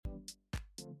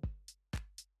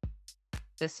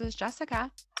This is Jessica.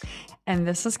 And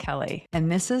this is Kelly.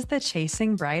 And this is the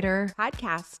Chasing Brighter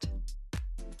podcast.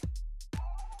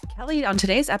 Kelly, on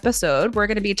today's episode, we're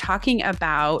going to be talking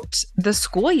about the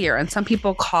school year, and some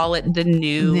people call it the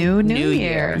new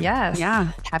year. Yes.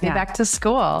 Yeah. Happy back to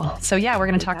school. So we're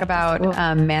going to talk about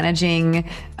managing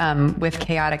with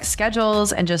chaotic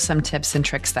schedules and just some tips and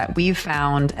tricks that we've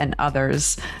found and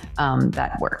others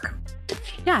that work.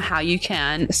 Yeah, how you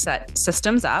can set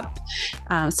systems up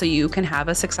so you can have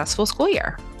a successful school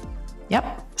year.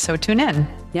 Yep. So tune in.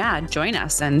 Yeah, join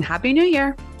us and Happy New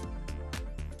Year.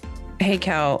 Hey,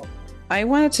 Cal, I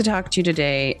wanted to talk to you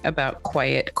today about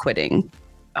quiet quitting.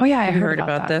 Oh, yeah. Have you heard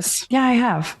about this? Yeah, I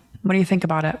have. What do you think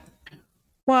about it?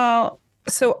 Well,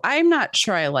 so I'm not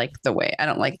sure I don't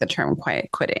like the term quiet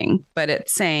quitting, but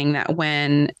it's saying that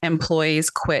when employees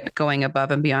quit going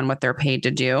above and beyond what they're paid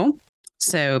to do,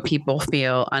 so people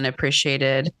feel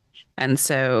unappreciated, and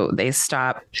so they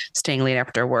stop staying late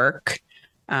after work,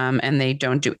 and they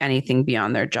don't do anything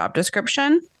beyond their job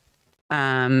description,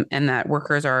 and that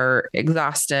workers are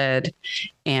exhausted.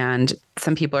 And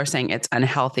some people are saying it's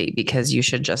unhealthy because you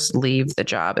should just leave the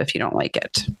job if you don't like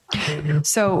it.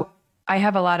 So I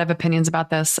have a lot of opinions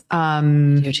about this.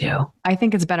 You do? I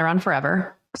think it's been around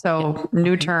forever. So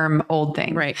new term, old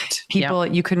thing. Right. People,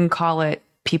 you couldn't call it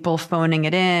people phoning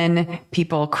it in,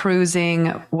 people cruising,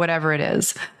 whatever it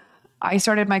is. I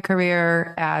started my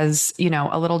career as,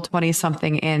 a little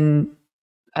 20-something in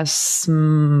a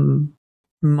smaller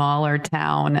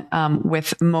town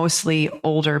with mostly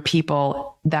older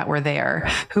people that were there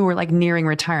who were like nearing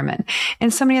retirement.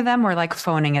 And so many of them were like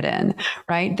phoning it in,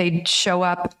 right? They'd show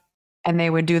up and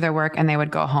they would do their work and they would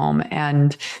go home,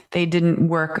 and they didn't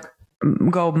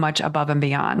go much above and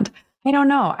beyond. I don't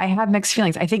know. I have mixed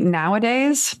feelings. I think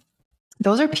nowadays,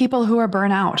 those are people who are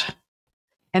burnt out.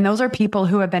 And those are people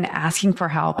who have been asking for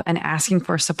help and asking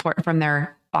for support from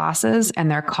their bosses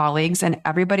and their colleagues, and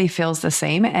everybody feels the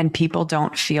same, and people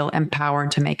don't feel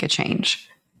empowered to make a change.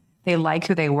 They like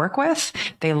who they work with.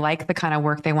 They like the kind of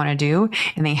work they want to do,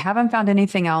 and they haven't found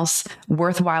anything else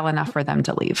worthwhile enough for them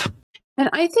to leave. And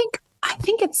I think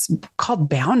it's called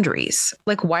boundaries.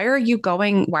 Like, why are you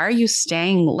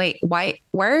staying late? Why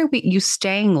are you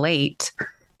staying late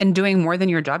and doing more than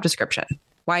your job description?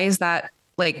 Why is that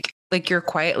like you're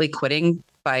quietly quitting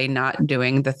by not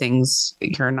doing the things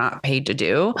you're not paid to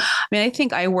do? I mean, I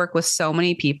think I work with so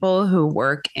many people who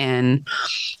work in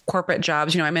corporate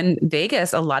jobs. I'm in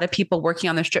Vegas, a lot of people working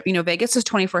on the strip. Vegas is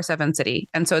 24/7 city.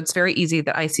 And so it's very easy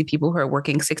that I see people who are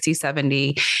working 60,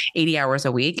 70, 80 hours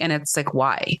a week. And it's like,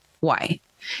 why?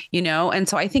 And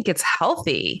so I think it's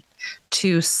healthy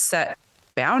to set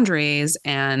boundaries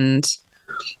and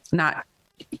not,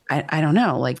 I don't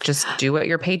know, like just do what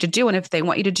you're paid to do. And if they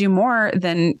want you to do more,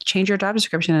 then change your job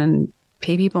description and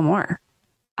pay people more.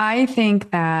 I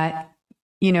think that,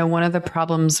 one of the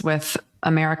problems with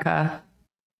America,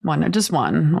 one of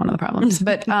the problems,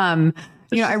 but,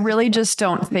 I really just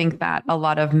don't think that a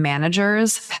lot of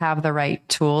managers have the right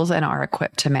tools and are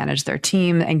equipped to manage their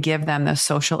team and give them the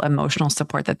social, emotional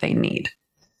support that they need.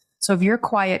 So if you're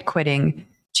quiet quitting,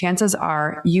 chances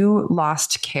are you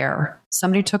lost care.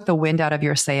 Somebody took the wind out of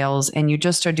your sails and you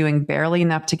just are doing barely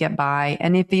enough to get by.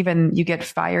 And if even you get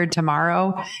fired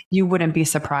tomorrow, you wouldn't be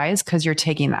surprised because you're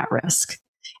taking that risk.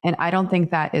 And I don't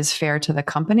think that is fair to the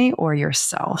company or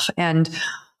yourself. And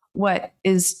what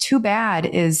is too bad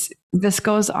is this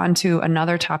goes on to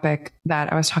another topic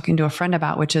that I was talking to a friend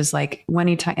about, which is like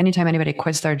anytime anybody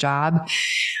quits their job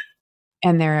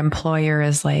and their employer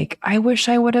is like, I wish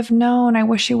I would have known. I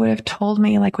wish you would have told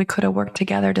me, like we could have worked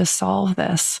together to solve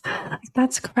this.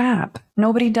 That's crap.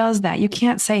 Nobody does that. You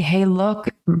can't say, hey, look,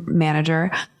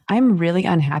 manager, I'm really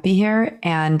unhappy here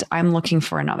and I'm looking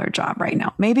for another job right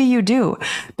now. Maybe you do,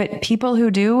 but people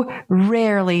who do,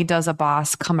 rarely does a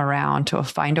boss come around to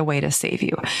find a way to save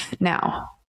you.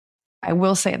 Now, I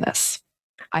will say this.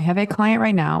 I have a client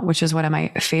right now, which is one of my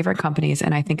favorite companies,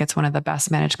 and I think it's one of the best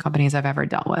managed companies I've ever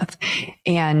dealt with.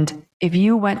 And if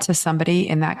you went to somebody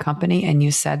in that company and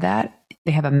you said that,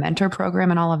 they have a mentor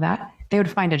program and all of that, they would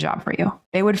find a job for you.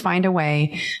 They would find a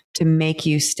way to make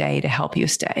you stay, to help you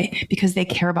stay, because they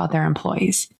care about their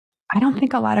employees. I don't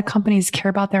think a lot of companies care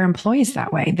about their employees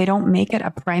that way. They don't make it a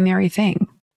primary thing.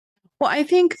 Well, I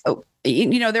think,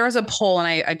 there was a poll, and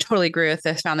I totally agree with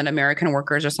this, found that American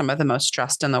workers are some of the most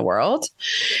stressed in the world.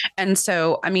 And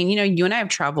so, I mean, you and I have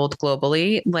traveled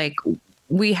globally, like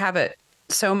we have it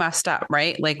so messed up,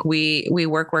 right? Like we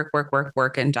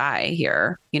work and die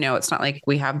here. It's not like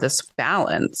we have this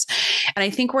balance. And I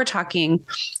think we're talking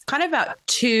kind of about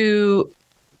two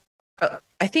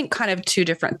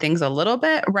different things a little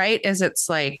bit, right? It's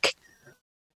like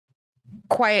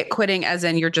quiet quitting as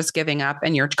in you're just giving up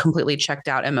and you're completely checked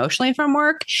out emotionally from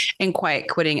work, and quiet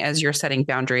quitting as you're setting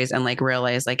boundaries and like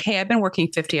realize like, hey, I've been working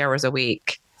 50 hours a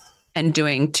week and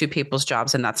doing two people's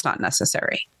jobs, and that's not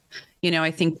necessary.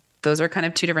 I think those are kind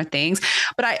of two different things,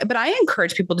 but I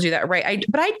encourage people to do that. Right.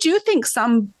 But I do think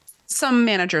some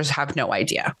managers have no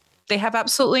idea. They have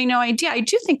absolutely no idea. I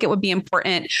do think it would be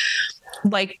important,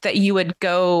 like that you would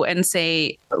go and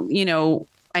say, I'm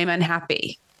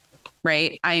unhappy.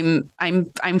 Right. I'm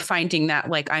finding that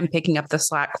like I'm picking up the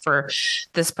slack for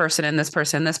this person and this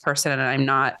person, and this person, and I'm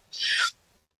not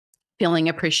feeling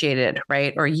appreciated.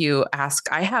 Right. Or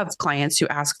I have clients who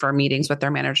ask for meetings with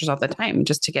their managers all the time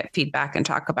just to get feedback and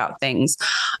talk about things.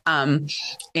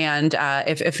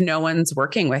 If no one's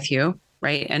working with you,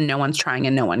 right, and no one's trying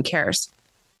and no one cares.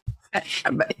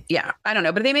 But yeah, I don't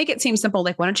know, but they make it seem simple.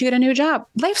 Like, why don't you get a new job?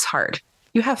 Life's hard.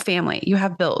 You have family, you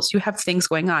have bills, you have things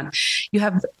going on. You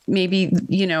have maybe,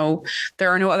 there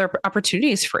are no other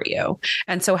opportunities for you.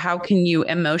 And so how can you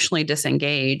emotionally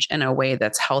disengage in a way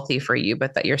that's healthy for you,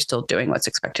 but that you're still doing what's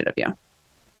expected of you?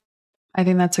 I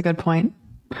think that's a good point.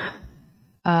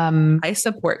 I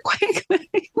support quick.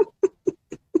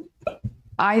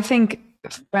 I think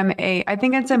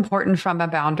it's important from a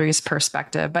boundaries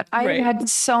perspective, but I've had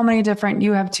so many different,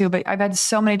 you have too, but I've had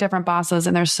so many different bosses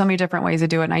and there's so many different ways to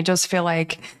do it. And I just feel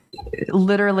like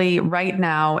literally right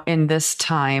now in this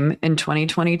time in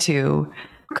 2022,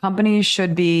 companies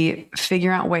should be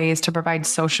figuring out ways to provide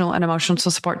social and emotional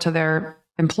support to their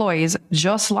employees,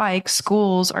 just like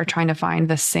schools are trying to find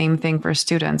the same thing for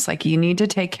students. Like you need to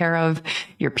take care of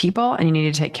your people and you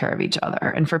need to take care of each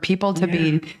other. And for people to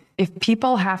be, if you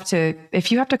have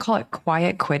to call it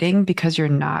quiet quitting because you're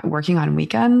not working on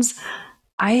weekends,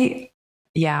 I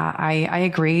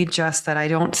agree. Just that I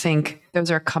don't think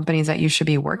those are companies that you should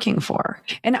be working for.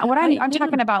 And what I'm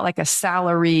talking about, like a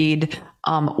salaried,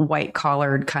 white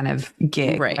collared kind of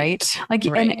gig, right? Like,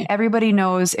 and everybody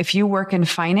knows if you work in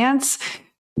finance,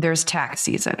 there's tax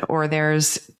season or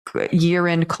there's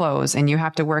year-end close and you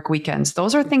have to work weekends.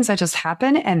 Those are things that just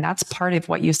happen. And that's part of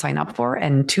what you sign up for,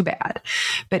 and too bad.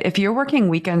 But if you're working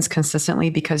weekends consistently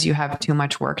because you have too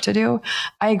much work to do,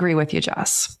 I agree with you,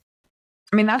 Jess.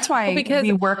 I mean, that's why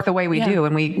we work the way we do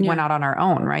and we went out on our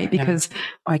own, right? Because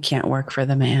I can't work for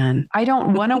the man. I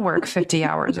don't want to work 50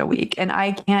 hours a week and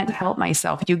I can't help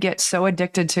myself. You get so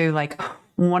addicted to like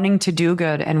wanting to do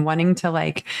good and wanting to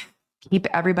like keep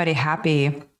everybody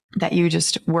happy that you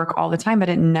just work all the time, but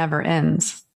it never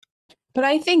ends. But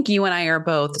I think you and I are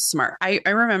both smart. I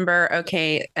remember,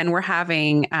 and we're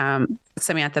having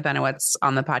Samantha Benowitz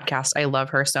on the podcast. I love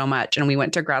her so much. And we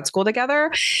went to grad school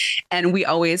together and we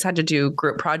always had to do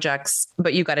group projects,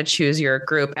 but you got to choose your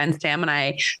group. And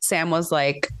Sam was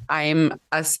like, I'm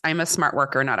a smart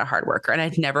worker, not a hard worker. And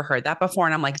I'd never heard that before.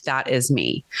 And I'm like, that is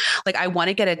me. Like, I want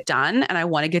to get it done and I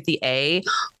want to get the A,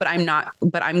 but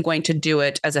I'm going to do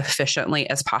it as efficiently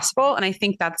as possible. And I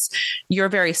think you're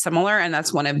very similar. And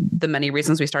that's one of the many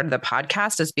reasons we started the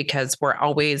podcast, is because we're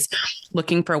always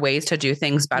looking for ways to do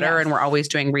things better. Yes. And we're always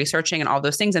doing researching and all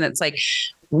those things. And it's like,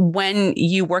 when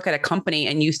you work at a company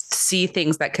and you see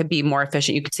things that could be more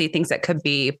efficient, you could see things that could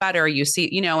be better, you see,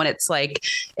 and it's like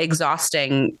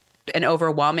exhausting and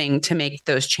overwhelming to make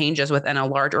those changes within a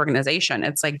large organization.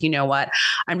 It's like, you know what,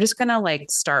 I'm just going to like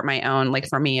start my own, like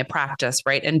for me, a practice,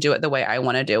 right? And do it the way I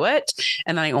want to do it.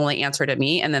 And then I only answer to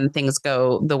me, and then things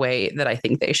go the way that I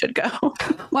think they should go.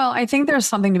 Well, I think there's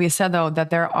something to be said though,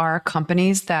 that there are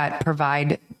companies that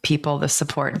provide people the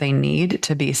support they need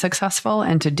to be successful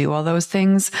and to do all those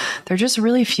things. They're just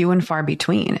really few and far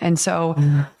between. And so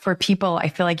for people, I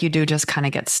feel like you do just kind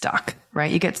of get stuck,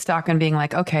 right? You get stuck in being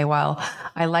like, okay, well,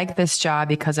 I like this job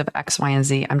because of X, Y, and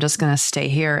Z. I'm just going to stay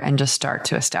here and just start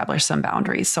to establish some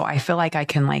boundaries. So I feel like I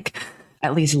can like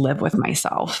at least live with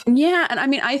myself. Yeah. And I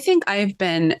mean, I think I've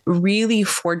been really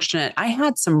fortunate. I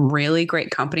had some really great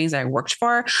companies I worked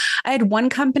for. I had one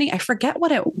company, I forget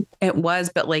what it was,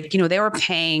 but like, they were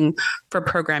paying for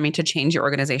programming to change your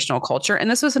organizational culture. And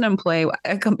this was a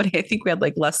company, I think we had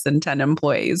like less than 10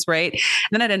 employees, right? And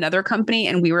then I had another company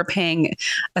and we were paying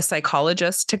a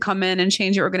psychologist to come in and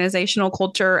change your organizational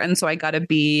culture. And so I got to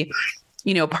be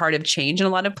part of change in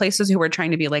a lot of places, who were trying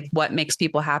to be like, what makes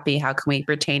people happy? How can we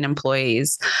retain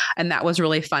employees? And that was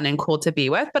really fun and cool to be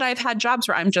with. But I've had jobs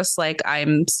where I'm just like,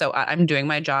 I'm doing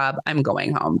my job. I'm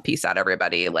going home. Peace out,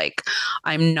 everybody. Like,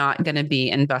 I'm not going to be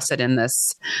invested in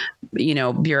this,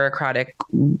 bureaucratic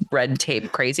red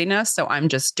tape craziness. So I'm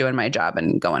just doing my job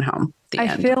and going home.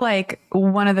 I feel like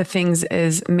one of the things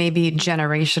is maybe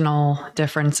generational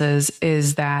differences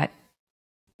is that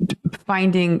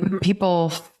finding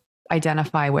people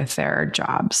identify with their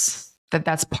jobs,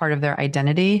 that's part of their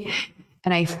identity.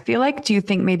 And I feel like, do you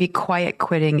think maybe quiet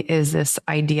quitting is this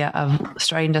idea of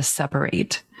starting to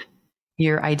separate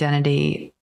your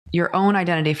identity, your own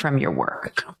identity from your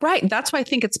work? Right. That's why I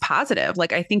think it's positive.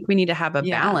 Like, I think we need to have a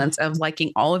balance of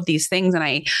liking all of these things. And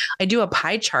I do a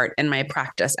pie chart in my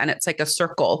practice, and it's like a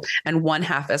circle, and one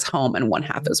half is home and one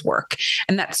half is work.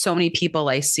 And that's so many people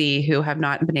I see who have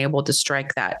not been able to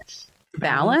strike that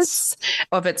balance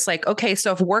of, it's like, okay,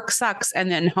 so if work sucks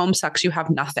and then home sucks, you have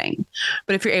nothing.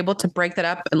 But if you're able to break that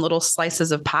up in little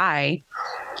slices of pie,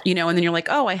 and then you're like,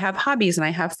 oh, I have hobbies and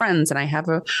I have friends and I have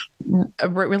a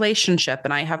relationship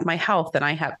and I have my health and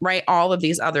I have, right, all of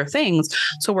these other things.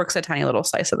 So work's a tiny little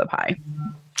slice of the pie.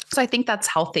 So I think that's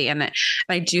healthy. And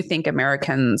I do think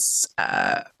Americans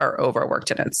are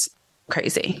overworked, and it's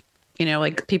crazy.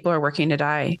 Like, people are working to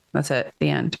die. That's it. The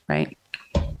end. Right.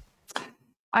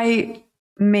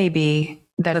 Maybe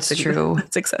that's true.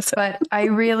 It's excessive. But I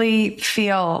really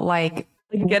feel like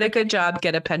get a good job,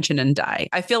 get a pension, and die.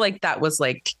 I feel like that was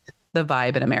like the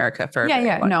vibe in America for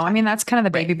No, I mean, that's kind of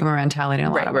the baby boomer mentality in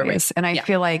a lot of ways. And I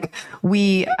feel like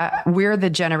we're the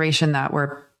generation that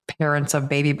were parents of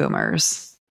baby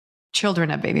boomers, children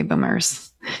of baby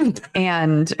boomers.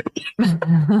 And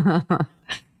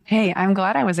hey, I'm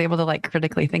glad I was able to like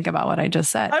critically think about what I just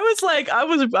said. I was like,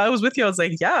 I was with you. I was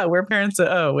like, yeah, we're parents of,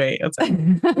 oh, wait.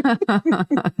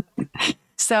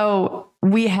 So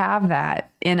we have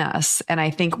that in us. And I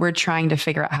think we're trying to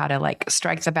figure out how to like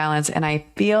strike the balance. And I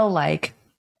feel like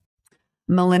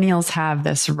millennials have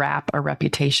this rap or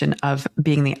reputation of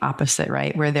being the opposite,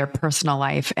 right? Where their personal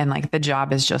life and like the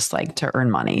job is just like to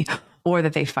earn money, or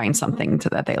that they find something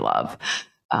that they love.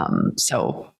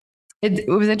 So it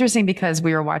was interesting because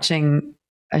we were watching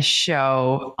a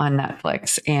show on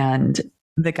Netflix, and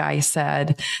the guy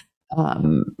said,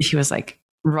 he was like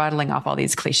rattling off all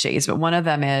these cliches, but one of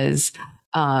them is,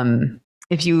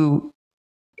 if you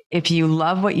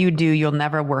love what you do, you'll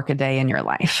never work a day in your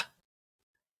life.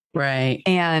 Right.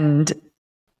 And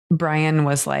Brian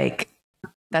was like,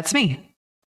 that's me,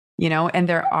 and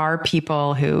there are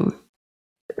people who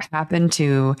happen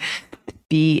to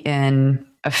be in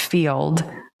a field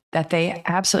that they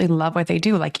absolutely love what they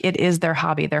do. Like, it is their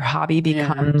hobby. Their hobby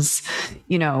becomes,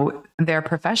 their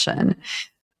profession.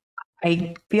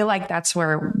 I feel like that's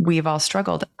where we've all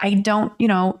struggled. I don't,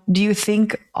 do you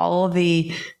think all of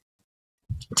the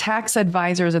tax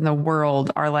advisors in the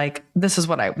world are like, this is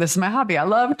my hobby. I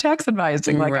love tax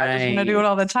advising. Like, I just want to do it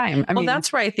all the time. I mean,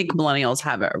 that's where I think millennials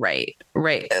have it right.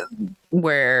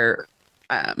 Where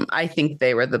I think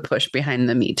they were the push behind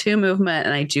the Me Too movement.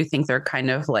 And I do think they're kind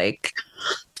of like,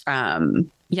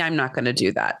 I'm not going to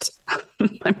do that.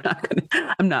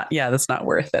 That's not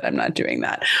worth it. I'm not doing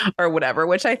that or whatever,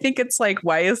 which I think it's like,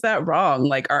 why is that wrong?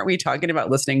 Like, aren't we talking about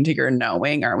listening to your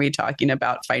knowing? Aren't we talking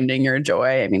about finding your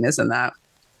joy? I mean, isn't that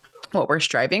what we're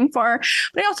striving for?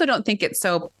 But I also don't think it's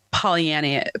so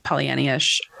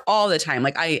Pollyanna-ish all the time.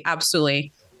 Like, I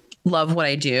absolutely love what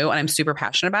I do and I'm super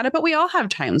passionate about it, but we all have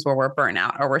times where we're burnt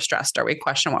out or we're stressed or we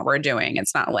question what we're doing.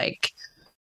 It's not like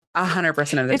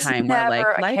 100% of the time we're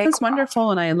like, life is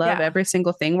wonderful and I love every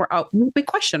single thing. We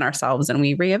question ourselves and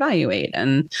we reevaluate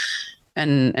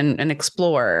and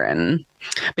explore.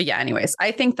 But yeah, anyways,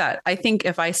 I think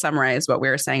if I summarize what we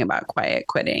were saying about quiet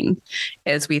quitting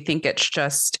is we think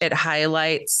it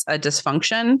highlights a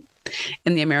dysfunction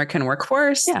in the American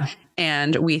workforce. Yeah.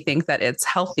 And we think that it's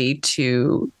healthy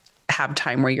to have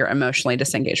time where you're emotionally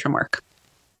disengaged from work.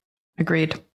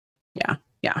 Agreed. Yeah.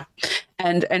 Yeah.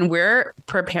 And we're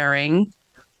preparing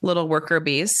little worker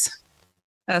bees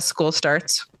as school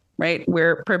starts, right?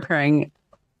 We're preparing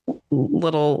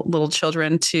little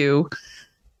children to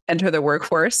enter the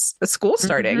workforce. The school's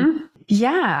starting. Mm-hmm.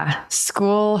 Yeah.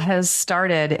 School has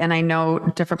started. And I know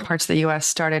different parts of the US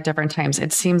start at different times.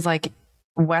 It seems like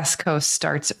West Coast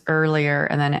starts earlier.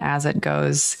 And then as it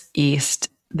goes east,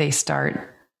 they start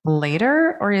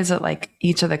later, or is it like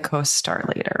each of the coasts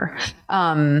start later?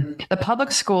 The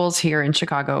public schools here in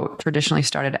Chicago traditionally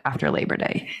started after Labor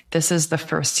Day. This is the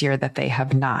first year that they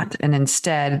have not. And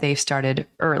instead they've started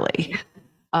early.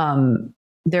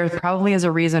 There probably is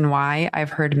a reason why. I've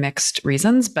heard mixed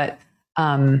reasons, but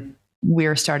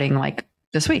we're starting like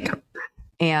this week.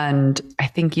 And I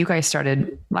think you guys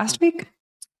started last week.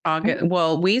 August.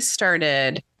 Well,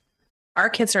 our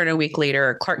kids started a week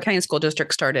later. Clark County School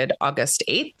District started August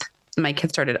 8th. My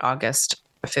kids started August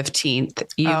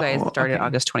 15th. You guys started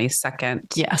August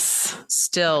 22nd. Yes.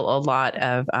 Still a lot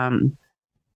of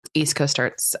East Coast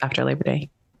starts after Labor Day.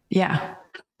 Yeah.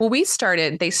 Well, they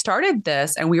started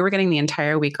this and we were getting the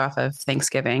entire week off of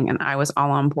Thanksgiving and I was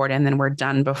all on board. And then we're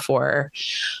done before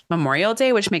Memorial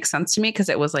Day, which makes sense to me because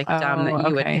it was like dumb that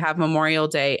you would have Memorial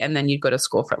Day and then you'd go to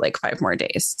school for like 5 more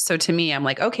days. So to me, I'm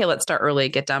like, okay, let's start early,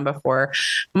 get done before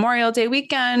Memorial Day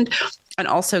weekend and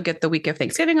also get the week of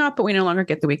Thanksgiving off. But we no longer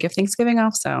get the week of Thanksgiving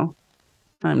off. So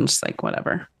I'm just like,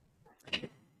 whatever.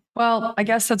 Well, I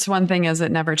guess that's one thing is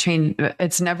it never changed.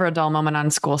 It's never a dull moment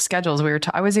on school schedules.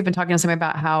 I was even talking to somebody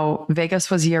about how Vegas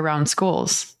was year-round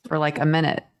schools for like a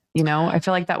minute. You know, I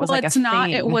feel like that was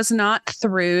it was not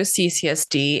through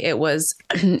CCSD. It was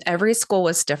every school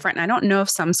was different. And I don't know if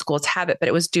some schools have it, but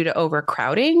it was due to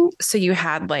overcrowding. So you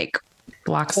had like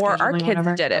blocks. Or our kids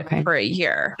did it for a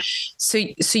year. So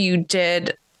you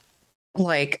did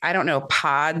like, I don't know,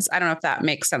 pods. I don't know if that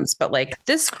makes sense, but like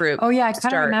this group. Oh yeah. I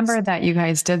kind of remember that you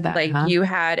guys did that. Like you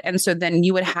had, and so then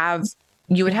you would have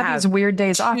these weird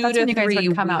days off. That's when you guys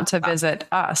would come out to visit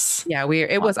us. Yeah.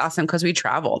 It was awesome because we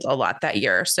traveled a lot that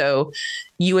year. So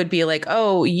you would be like,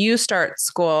 oh, you start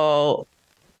school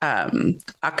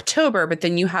October, but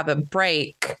then you have a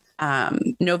break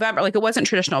November. Like it wasn't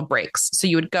traditional breaks. So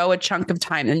you would go a chunk of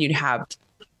time and you'd have,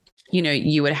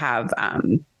 you would have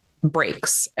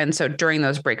breaks. And so during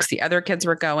those breaks, the other kids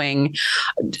were going.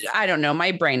 I don't know.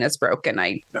 My brain is broken.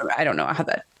 I don't know how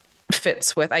that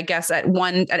fits with, I guess at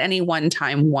any one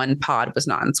time, one pod was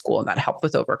not in school and that helped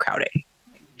with overcrowding.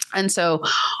 And so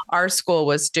our school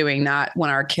was doing that when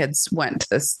our kids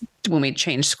when we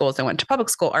changed schools and went to public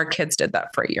school, our kids did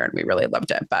that for a year and we really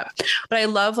loved it. But I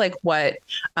love like what,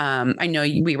 I know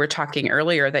we were talking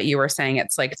earlier that you were saying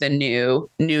it's like the new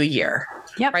year.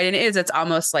 Yeah. Right. And it is, it's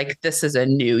almost like this is a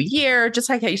new year, just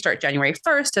like how you start January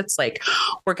 1st. It's like,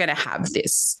 we're going to have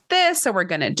this, and we're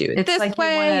going to do it this like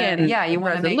way. You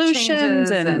want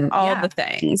resolutions and all the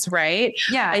things. Right.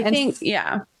 Yeah. I think,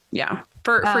 yeah.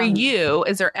 For you,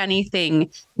 is there anything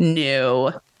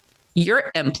new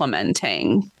you're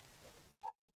implementing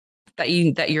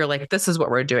that you're like, this is what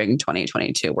we're doing in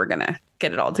 2022. We're going to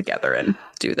get it all together and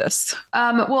do this.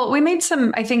 Well, we made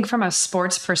I think from a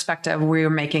sports perspective, we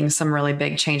were making some really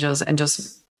big changes and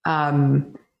just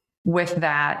with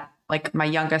that, like my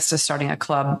youngest is starting a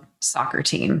club soccer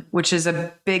team, which is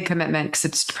a big commitment because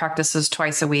it's practices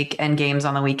twice a week and games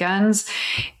on the weekends.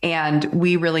 And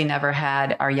we really never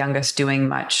had our youngest doing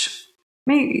much.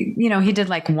 Maybe, he did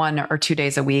like 1 or 2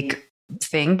 days a week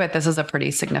thing, but this is a pretty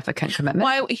significant commitment.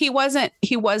 Well, he was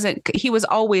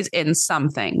always in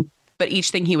something, but each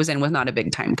thing he was in was not a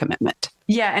big time commitment.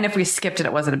 Yeah. And if we skipped it,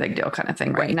 it wasn't a big deal kind of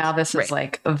thing. Right now, this is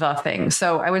like the thing.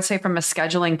 So I would say from a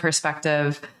scheduling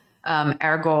perspective,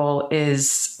 our goal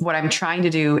is what I'm trying to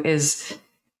do is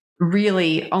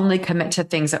really only commit to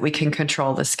things that we can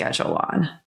control the schedule on.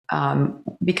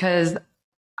 Because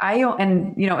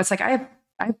it's like I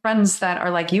have friends that are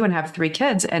like you and have 3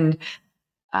 kids and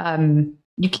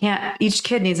you can't, each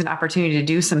kid needs an opportunity to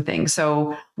do some things.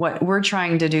 So what we're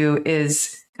trying to do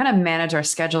is kind of manage our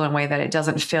schedule in a way that it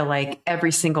doesn't feel like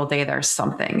every single day there's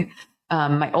something.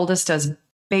 My oldest does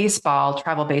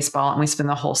travel baseball, and we spend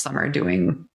the whole summer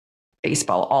doing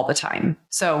baseball all the time.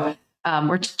 So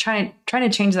we're trying to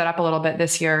change that up a little bit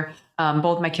this year.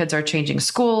 Both my kids are changing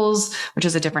schools, which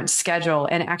is a different schedule.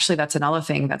 And actually that's another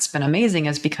thing that's been amazing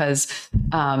is because,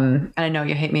 and I know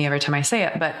you hate me every time I say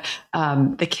it, but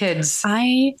the kids.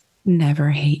 I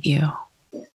never hate you.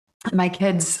 My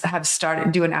kids have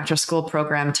started do an after school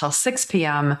program till 6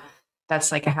 p.m. That's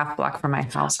like a half block from my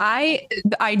house. I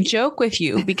joke with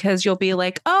you because you'll be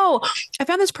like, oh, I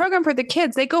found this program for the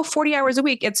kids. They go 40 hours a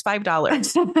week. It's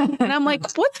 $5. And I'm like,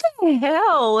 what the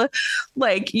hell?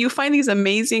 Like you find these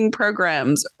amazing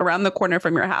programs around the corner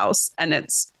from your house and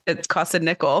it costs a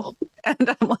nickel. And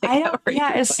I'm like,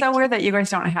 it's so weird that you guys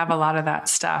don't have a lot of that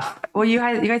stuff. Well, you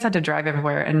guys have to drive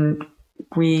everywhere and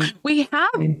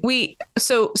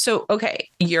so okay,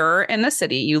 you're in the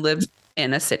city, you live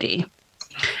in a city.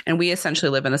 And we essentially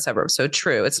live in the suburbs. So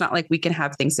true. It's not like we can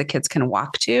have things that kids can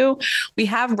walk to. We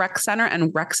have rec center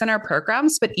and rec center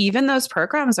programs, but even those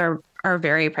programs are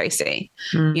very pricey.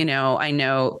 I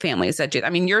know families that do. I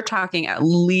mean, you're talking at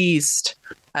least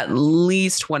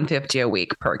 $150 a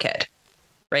week per kid,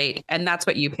 right? And that's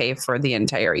what you pay for the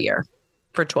entire year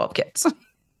for 12 kids.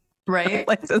 Right.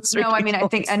 Like that's ridiculous. No, I mean, I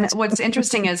think, and what's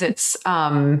interesting is it's,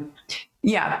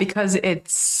 because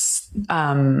it's,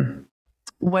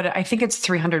 what I think it's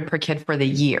 $300 per kid for the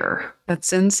year.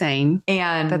 That's insane.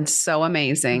 And that's so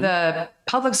amazing. The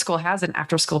public school has an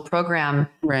after school program,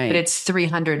 right? But it's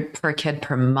 $300 per kid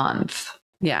per month.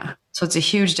 Yeah. So it's a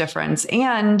huge difference.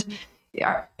 And,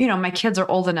 my kids are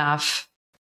old enough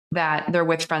that they're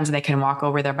with friends and they can walk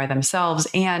over there by themselves,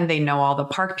 and they know all the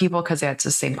park people because it's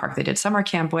the same park they did summer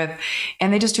camp with,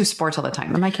 and they just do sports all the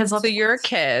time. And my kids love So your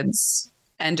kids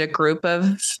and a group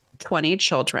of 20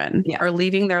 children are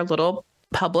leaving their little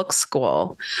public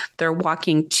school. They're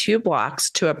walking 2 blocks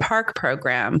to a park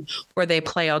program where they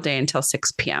play all day until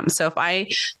 6 p.m. So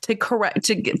if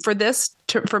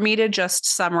for me to just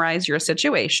summarize your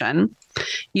situation,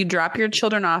 you drop your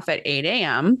children off at 8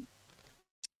 a.m.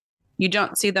 You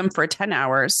don't see them for 10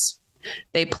 hours.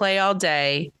 They play all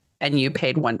day and you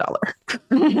paid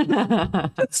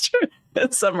 $1. That's true.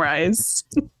 That's summarized.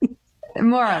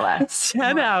 More or less.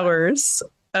 10 hours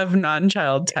of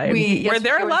non-child time where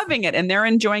they're loving it and they're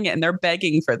enjoying it and they're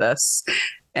begging for this.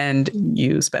 And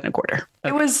you spent a quarter.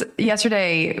 Okay. It was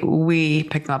yesterday. We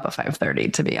picked them up at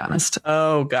 5:30, to be honest.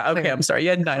 Oh God. Okay. I'm sorry. You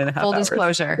had 9.5 hours. Full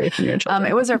disclosure.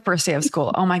 It was our first day of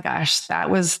school. Oh my gosh.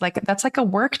 That's like a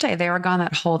work day. They were gone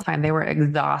that whole time. They were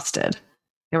exhausted.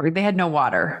 They had no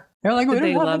water. They're like, we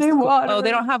don't have any water. Oh,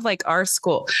 they don't have like our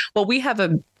school. Well, we have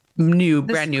a brand new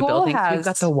building. We've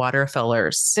got the water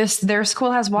fillers. Their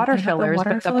school has water fillers,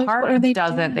 but the park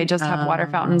doesn't. They just have water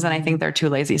fountains, and I think they're too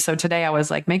lazy. So today I was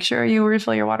like, make sure you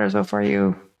refill your waters before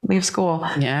you leave school.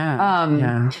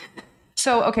 Yeah.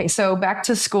 So back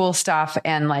to school stuff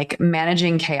and like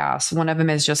managing chaos. One of them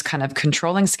is just kind of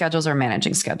controlling schedules or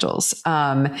managing schedules.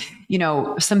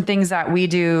 Some things that we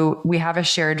do, we have a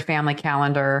shared family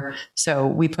calendar. So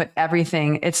we put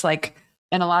everything, it's like,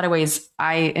 in a lot of ways,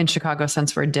 in Chicago,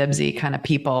 since we're dibsy kind of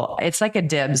people, it's like a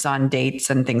dibs on dates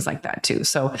and things like that too.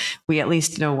 So we at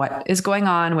least know what is going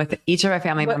on with each of our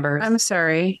family members. I'm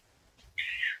sorry.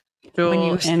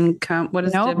 Dual income. What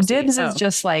is dibs? Dibs is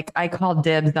just like, I call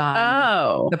dibs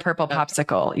on the purple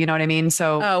popsicle. You know what I mean?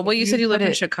 So, you said you live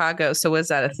in Chicago. So was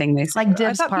that a thing they say? Like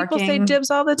dibs I thought parking. People say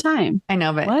dibs all the time. I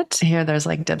know, but what? Here there's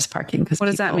like dibs parking. What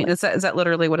does that mean? Is that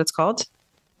literally what it's called?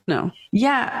 No.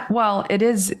 Yeah. Well, it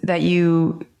is that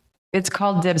it's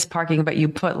called dibs parking, but you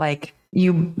put like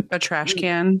a trash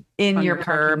can in your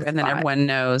curb, and then everyone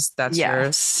knows that's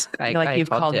yours. You've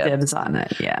called dibs on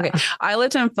it. Yeah. Okay. I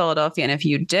lived in Philadelphia, and if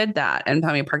you did that and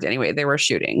Tommy parked anyway, there were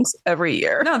shootings every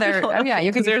year. No, there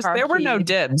were no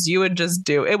dibs. You would just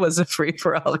it was a free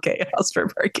for all chaos for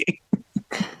parking.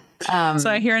 So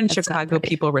I hear in Chicago,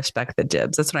 people respect the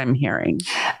dibs. That's what I'm hearing.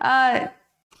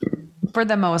 For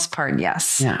the most part,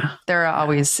 yes. Yeah. There are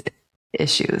always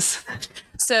issues.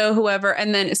 So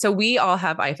so we all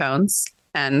have iPhones.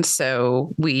 And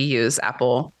so we use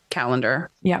Apple Calendar,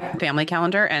 family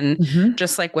calendar. And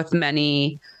just like with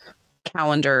many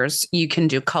calendars, you can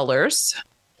do colors,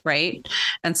 right?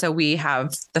 And so we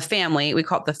have we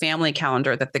call it the family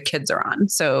calendar that the kids are on.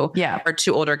 So our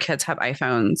 2 older kids have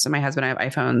iPhones and my husband and I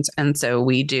have iPhones. And so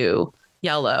we do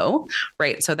yellow,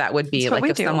 right? So that would be like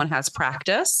if someone has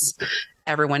practice,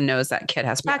 everyone knows that kid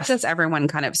has practice. Everyone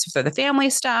kind of for the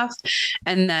family stuff.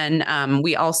 And then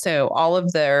we also, all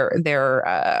of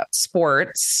their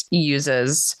sports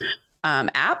uses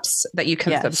apps that you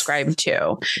can subscribe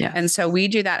to. Yeah. And so we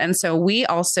do that. And so we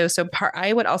also,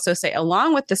 I would also say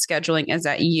along with the scheduling is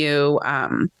that you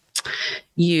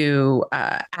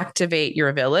activate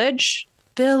your village,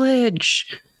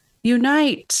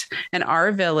 unite. And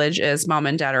our village is mom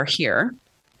and dad are here.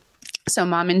 So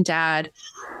mom and dad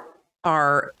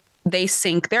they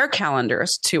sync their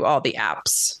calendars to all the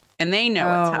apps and they know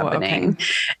what's happening. Okay.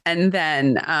 And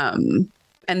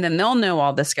then they'll know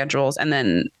all the schedules. And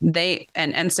then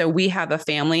so we have a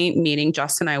family meeting.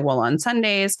 Justin and I will on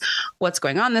Sundays, what's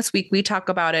going on this week? We talk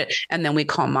about it. And then we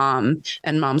call mom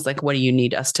and mom's like, what do you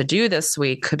need us to do this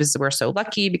week? Because we're so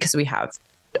lucky because we have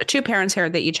 2 parents here.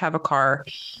 They each have a car.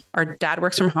 Our dad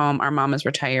works from home. Our mom is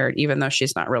retired, even though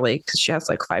she's not really, because she has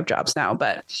like 5 jobs now,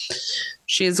 but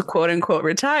she's quote unquote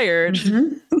retired.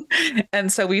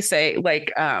 And so we say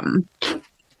like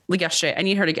yesterday, I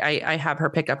need her I have her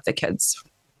pick up the kids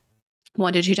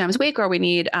 1 to 2 times a week, or we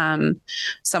need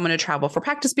someone to travel for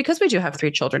practice because we do have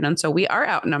 3 children. And so we are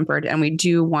outnumbered and we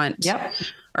do want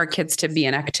our kids to be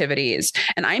in activities.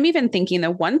 And I'm even thinking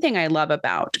the one thing I love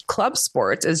about club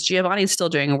sports is Giovanni's still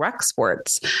doing rec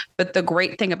sports. But the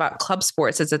great thing about club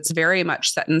sports is it's very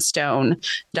much set in stone.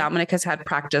 Dominic has had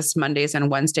practice Mondays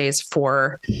and Wednesdays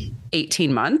for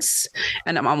 18 months.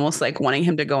 And I'm almost like wanting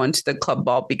him to go into the club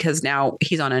ball because now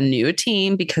he's on a new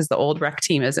team because the old rec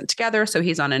team isn't together. So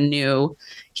he's on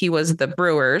he was the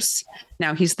Brewers.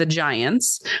 Now he's the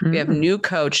Giants. We have new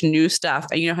coach, new stuff.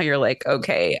 And you know how you're like,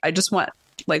 okay, I just want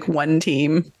like one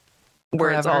team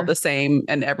where it's all the same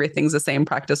and everything's the same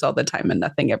practice all the time and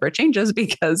nothing ever changes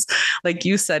because like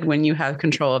you said, when you have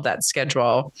control of that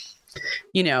schedule,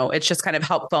 it's just kind of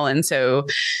helpful. And so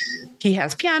he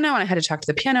has piano, and I had to talk to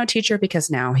the piano teacher because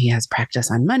now he has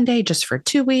practice on Monday just for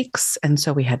 2 weeks. And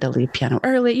so we had to leave piano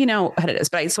early, how it is.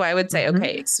 But so I would say,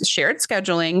 okay, shared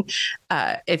scheduling.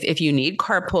 If you need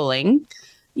carpooling,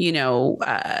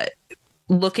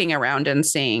 looking around and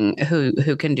seeing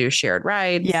who can do shared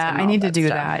rides. Yeah, I need to do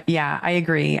that. Yeah, I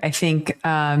agree. I think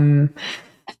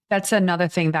that's another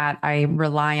thing that I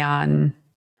rely on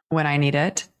when I need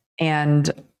it. And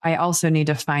I also need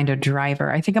to find a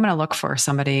driver. I think I'm going to look for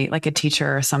somebody like a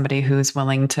teacher or somebody who's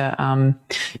willing to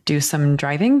do some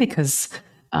driving because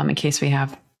in case we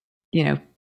have, in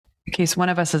case one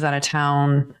of us is out of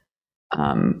town,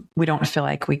 we don't feel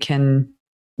like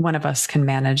one of us can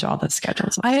manage all the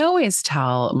schedules. I always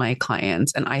tell my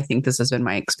clients, and I think this has been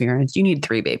my experience, you need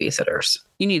 3 babysitters.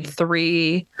 You need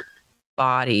 3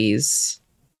 bodies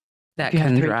that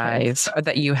can drive kids.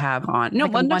 That you have on. No,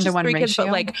 like not just 3 kids, but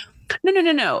like,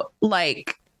 no.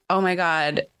 Like, oh my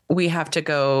God, we have to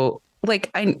go.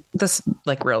 Like this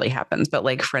like rarely happens, but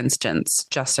like, for instance,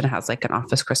 Justin has like an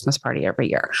office Christmas party every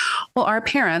year. Well, our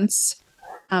parents,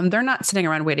 they're not sitting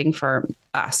around waiting for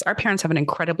us. Our parents have an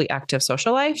incredibly active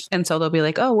social life. And so they'll be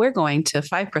like, oh, we're going to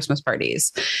 5 Christmas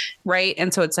parties. Right.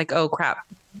 And so it's like, oh crap,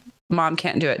 mom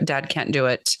can't do it. Dad can't do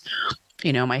it.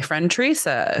 My friend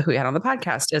Teresa, who we had on the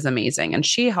podcast, is amazing. And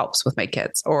she helps with my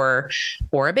kids or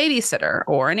a babysitter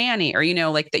or a nanny, or,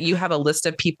 like that you have a list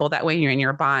of people that when you're in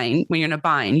a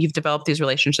bind, you've developed these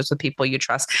relationships with people you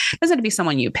trust. It doesn't have to be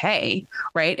someone you pay,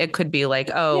 right? It could be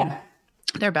like,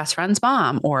 their best friend's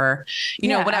mom or,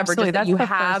 whatever. Absolutely. Just that you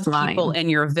have people in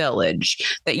your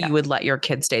village that you would let your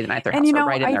kids stay the night at their house or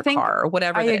ride in their car or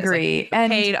whatever. I agree.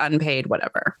 Like paid, unpaid,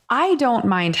 whatever. I don't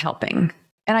mind helping.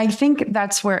 And I think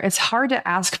that's where it's hard to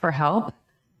ask for help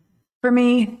for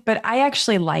me, but I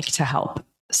actually like to help.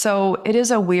 So it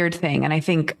is a weird thing. And I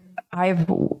think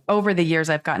over the years,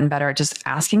 I've gotten better at just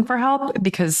asking for help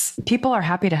because people are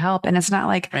happy to help. And it's not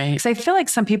like, because I feel like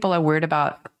some people are weird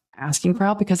about asking for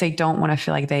help because they don't want to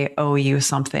feel like they owe you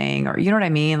something, or you know what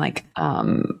I mean? Like,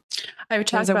 I've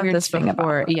talked about this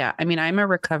before. Yeah. I mean, I'm a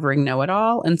recovering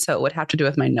know-it-all. And so it would have to do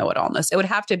with my know-it-allness. It would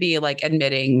have to be like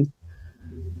admitting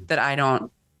that I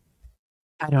don't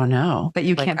know. That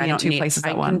you can't be in 2 places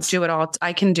at once.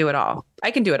 I can do it all.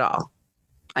 I can do it all.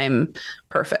 I'm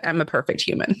perfect. I'm a perfect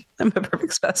human. I'm a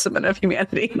perfect specimen of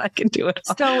humanity, and I can do it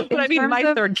all. So, but I mean, my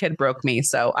 3rd kid broke me,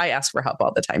 so I ask for help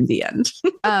all the time. The end.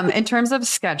 In terms of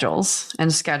schedules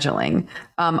and scheduling,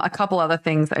 a couple other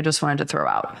things I just wanted to throw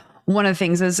out. One of the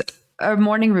things is a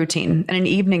morning routine and an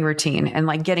evening routine, and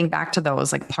like getting back to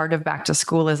those. Like part of back to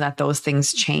school is that those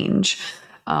things change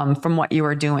from what you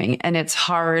were doing, and it's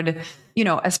hard.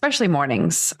 Especially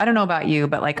mornings. I don't know about you,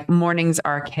 but like mornings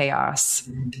are chaos.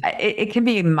 It can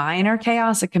be minor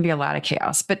chaos. It can be a lot of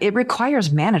chaos, but it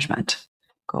requires management.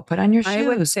 Go put on your shoes. I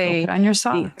would say go put on your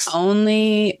socks. The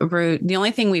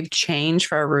only thing we've changed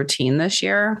for our routine this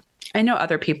year, I know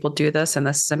other people do this and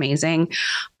this is amazing,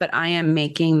 but I am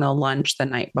making the lunch the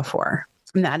night before.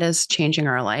 And that is changing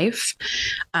our life.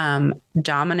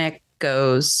 Dominic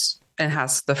goes and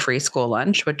has the free school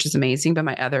lunch, which is amazing. But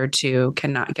my other 2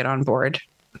 cannot get on board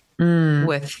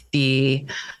with the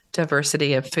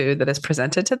diversity of food that is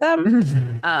presented to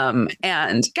them.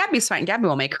 And Gabby's fine. Gabby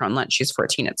will make her own lunch. She's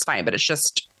 14. It's fine. But it's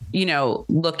just,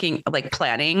 looking like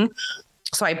planning.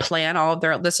 So I plan all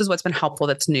of this is what's been helpful.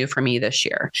 That's new for me this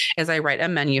year is I write a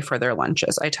menu for their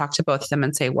lunches. I talk to both of them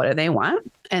and say, what do they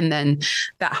want? And then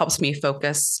that helps me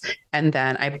focus. And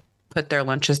then I put their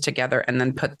lunches together and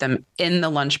then put them in the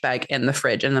lunch bag in the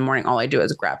fridge. In the morning, all I do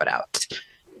is grab it out,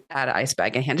 add an ice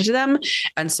bag and hand it to them.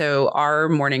 And so our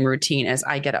morning routine is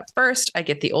I get up first, I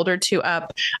get the older 2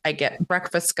 up, I get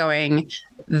breakfast going.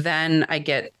 Then I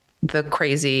get the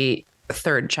crazy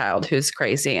 3rd child who's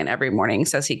crazy and every morning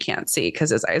says he can't see because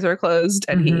his eyes are closed.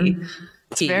 And he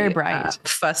very bright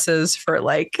fusses for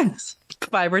like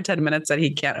 5 or 10 minutes that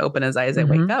he can't open his eyes and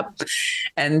wake up.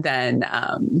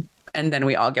 And then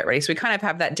we all get ready. So we kind of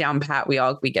have that down pat. We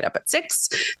get up at 6.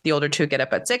 The older 2 get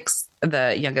up at 6.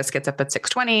 The youngest gets up at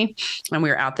 6:20, and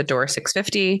we're out the door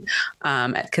 6:50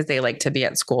 because they like to be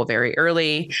at school very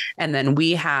early. And then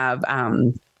we have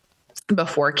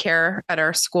before care at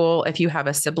our school. If you have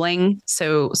a sibling,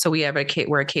 so we have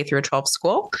we're a K through 12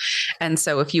 school, and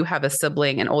so if you have a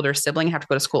sibling, an older sibling, have to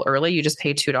go to school early, you just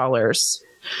pay $2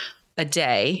 a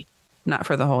day. Not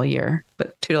for the whole year,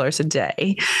 but $2 a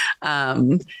day.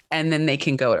 And then they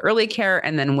can go to early care.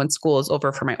 And then when school is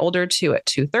over for my older two at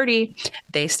 2:30,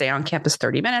 they stay on campus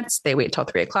 30 minutes. They wait till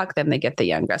 3:00. Then they get the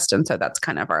youngest. And so that's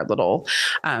kind of our little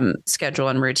schedule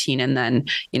and routine. And then,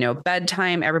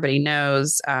 bedtime, everybody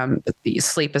knows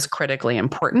sleep is critically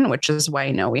important, which is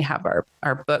why we have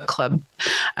our book club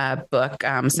book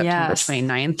September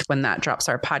 29th, when that drops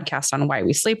our podcast on why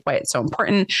we sleep, why it's so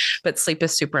important. But sleep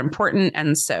is super important.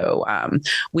 And so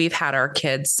we've had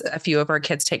a few of our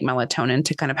kids take melatonin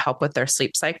to kind of help with their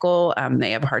sleep cycle.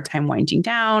 They have a hard time winding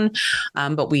down.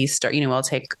 But we start,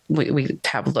 we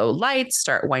have low lights,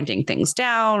 start winding things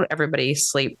down. Everybody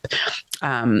sleep,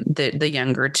 the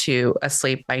younger two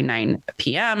asleep by 9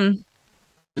 p.m.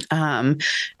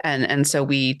 And so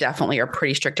we definitely are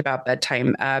pretty strict about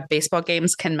bedtime. Baseball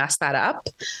games can mess that up,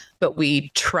 but we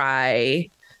try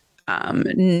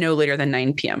no later than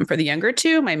 9 p.m. for the younger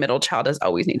two. My middle child has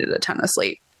always needed a ton of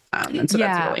sleep. And so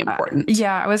that's really important.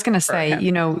 I was going to say,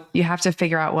 you have to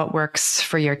figure out what works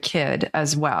for your kid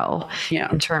as well. Yeah.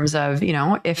 In terms of,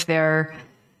 if they're,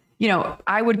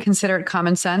 I would consider it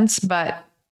common sense, but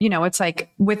it's like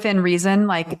within reason.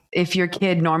 Like if your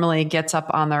kid normally gets up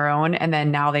on their own and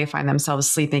then now they find themselves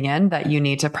sleeping in, that you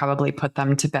need to probably put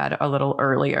them to bed a little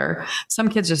earlier. Some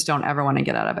kids just don't ever want to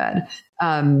get out of bed.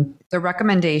 The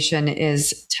recommendation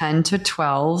is 10 to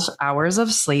 12 hours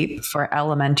of sleep for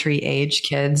elementary age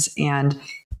kids and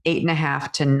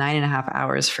 8.5 to 9.5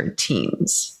 hours for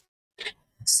teens.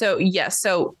 So, yes.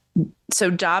 So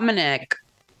Dominic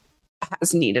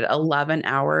has needed 11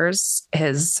 hours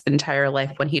his entire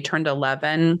life. When he turned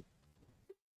 11,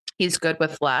 he's good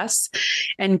with less.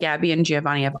 And Gabby and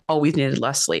Giovanni have always needed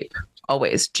less sleep.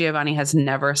 Always. Giovanni has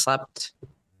never slept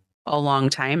a long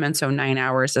time. And so 9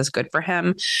 hours is good for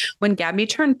him. When Gabby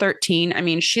turned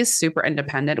 13, she's super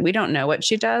independent. We don't know what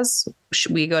she does.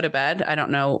 We go to bed. I don't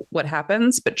know what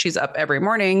happens, but she's up every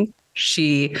morning.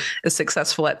 She is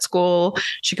successful at school.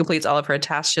 She completes all of her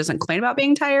tasks. She doesn't complain about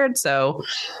being tired. So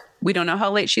we don't know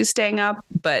how late she's staying up,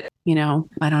 but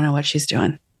I don't know what she's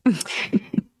doing.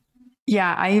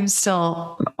 Yeah, I'm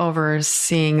still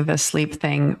overseeing the sleep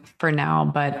thing for now,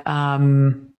 but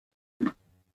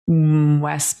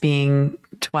Wes being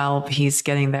 12, he's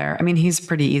getting there. He's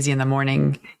pretty easy in the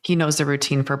morning. He knows the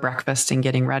routine for breakfast and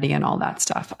getting ready and all that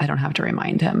stuff. I don't have to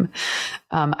remind him.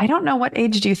 I don't know, what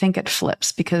age do you think it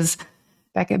flips? Because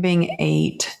Becca being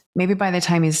 8, maybe by the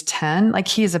time he's 10,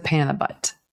 he is a pain in the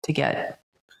butt to get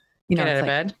out of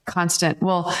bed. Constant.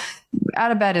 Well,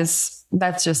 out of bed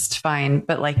that's just fine.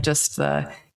 But just the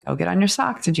go get on your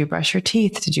socks. Did you brush your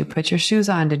teeth? Did you put your shoes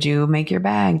on? Did you make your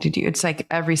bag? It's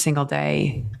every single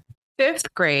day.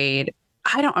 5th grade.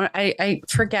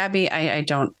 For Gabby, I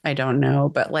don't know,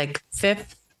 but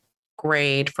 5th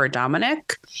grade for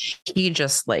Dominic, he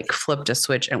just flipped a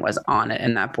switch and was on it.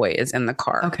 And that boy is in the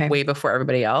car way before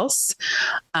everybody else.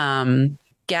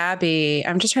 Gabby,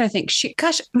 I'm just trying to think.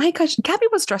 Gabby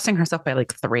was dressing herself by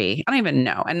 3. I don't even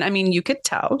know. And you could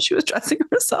tell she was dressing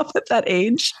herself at that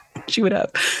age. She would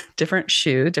have different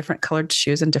colored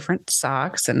shoes and different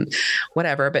socks and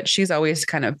whatever. But she's always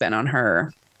kind of been on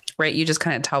her, right? You just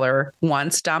kind of tell her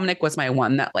once. Dominic was my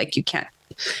one that you can't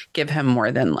give him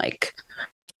more than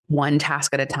one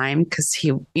task at a time. Cause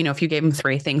he, if you gave him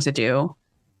 3 things to do,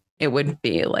 it would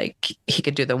be he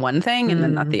could do the one thing and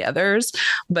then not the others.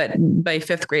 But by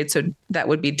 5th grade, so that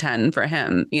would be 10 for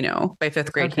him. By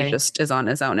 5th grade, he just is on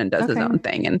his own and does his own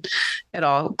thing, and it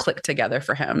all clicked together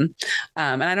for him.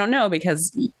 And I don't know,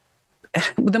 because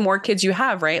the more kids you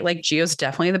have, right? Gio's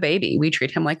definitely the baby. We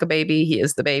treat him like a baby. He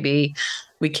is the baby.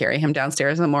 We carry him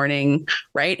downstairs in the morning,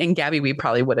 right? And Gabby, we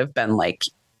probably would have been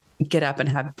get up and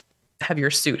have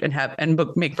your suit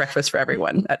and make breakfast for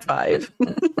everyone at 5.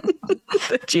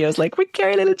 Gio's we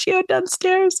carry little Gio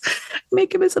downstairs,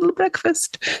 make him his little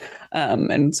breakfast.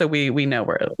 And so we know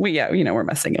we're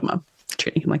messing him up,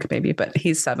 treating him like a baby, but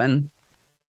he's 7.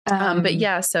 But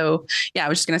yeah, so yeah, I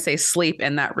was just going to say sleep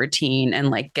in that routine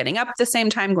and getting up at the same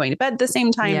time, going to bed at the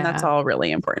same time. Yeah. That's all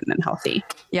really important and healthy.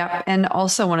 Yeah. And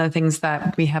also one of the things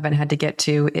that we haven't had to get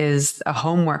to is a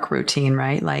homework routine,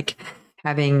 right?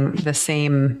 Having the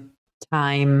same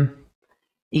time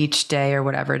each day or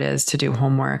whatever it is to do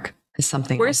homework. is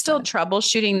something we're still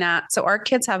troubleshooting that. So our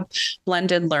kids have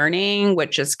blended learning,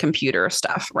 which is computer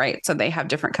stuff, right? So they have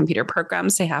different computer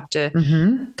programs. They have to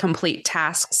complete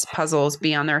tasks, puzzles,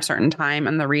 be on there a certain time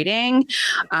in the reading.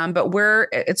 But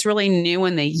it's really new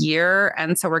in the year.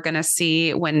 And so we're going to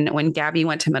see when Gabby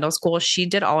went to middle school, she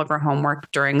did all of her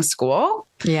homework during school.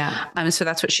 Yeah. So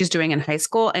that's what she's doing in high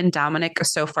school. And Dominic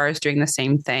so far is doing the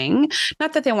same thing.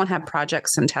 Not that they won't have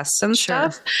projects and tests and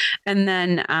stuff. And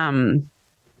then,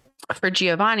 for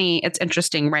Giovanni, it's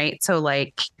interesting, right? So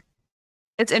like,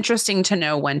 it's interesting to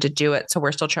know when to do it. So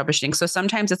we're still troubleshooting. So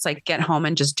sometimes it's like get home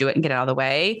and just do it and get it out of the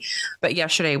way. But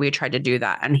yesterday we tried to do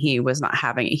that and he was not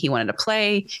having it. He wanted to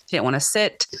play. He didn't want to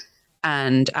sit.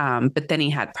 And, but then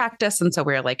he had practice. And so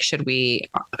we were like, should we,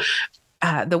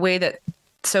 the way that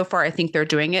so far I think they're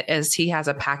doing it is he has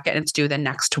a packet and it's due the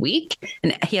next week.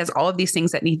 And he has all of these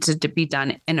things that need to be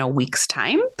done in a week's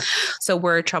time. So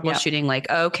we're troubleshooting like,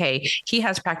 okay, he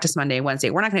has practice Monday, Wednesday.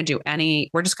 We're not going to do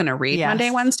any, we're just going to read Monday,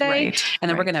 Wednesday. And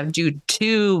then we're going to do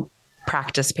 2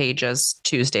 practice pages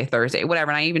Tuesday, Thursday,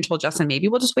 whatever. And I even told Justin, maybe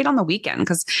we'll just wait on the weekend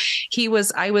because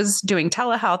I was doing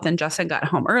telehealth and Justin got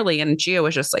home early and Gio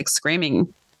was just like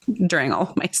screaming during all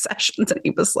of my sessions. And he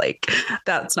was like,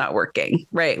 that's not working,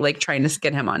 right? Like trying to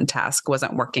get him on task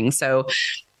wasn't working. So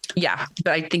yeah,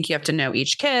 but I think you have to know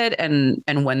each kid and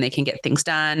when they can get things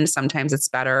done. Sometimes it's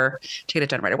better to get it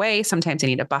done right away. Sometimes they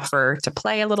need a buffer to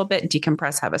play a little bit,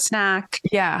 decompress, have a snack.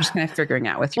 Yeah. Just kind of figuring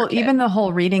out with your kid. Even the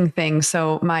whole reading thing.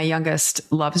 So my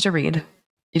youngest loves to read.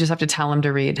 You just have to tell him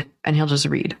to read and he'll just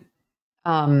read.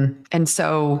 And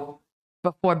so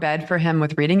before bed for him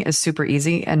with reading is super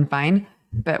easy and fine.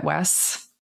 But Wes,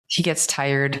 he gets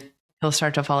tired. He'll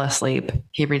start to fall asleep.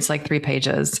 He reads like 3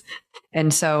 pages.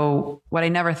 And so what I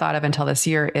never thought of until this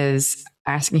year is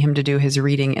asking him to do his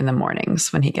reading in the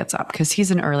mornings when he gets up, because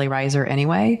he's an early riser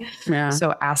anyway. Yeah.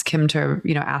 So asking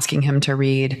him to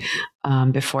read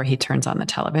before he turns on the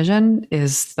television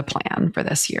is the plan for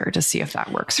this year to see if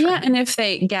that works. For him. And if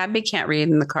Gabby can't read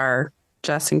in the car,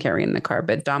 Justin can't read in the car,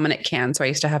 but Dominic can. So I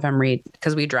used to have him read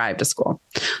because we drive to school.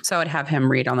 So I would have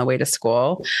him read on the way to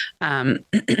school. I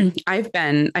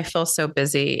feel so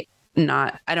busy.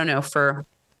 I don't know, for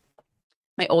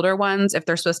my older ones, if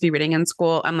they're supposed to be reading in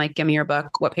school, I'm like, give me your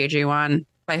book. What page are you on?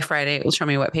 By Friday, it will show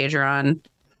me what page you're on.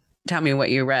 Tell me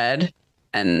what you read.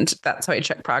 And that's how I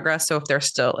check progress. So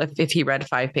if he read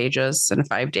 5 pages in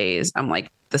 5 days, I'm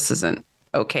like, this isn't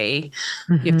okay.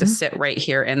 Mm-hmm. You have to sit right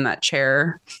here in that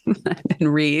chair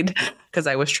and read, because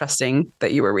I was trusting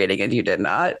that you were reading and you did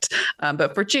not.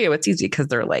 But for Gio, it's easy because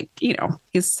they're like,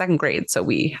 he's 2nd grade. So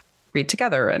we read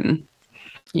together and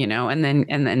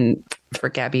then for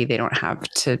Gabby, they don't have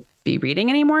to be reading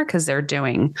anymore because they're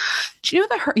doing, do you know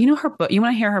that her book, you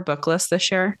want to hear her book list this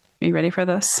year? Are you ready for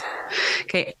this?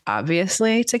 Okay.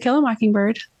 Obviously To Kill a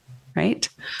Mockingbird. Right.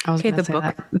 Okay.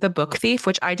 The Book Thief,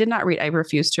 which I did not read. I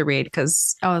refused to read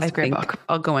because it's a great book.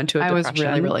 I'll go into it. It was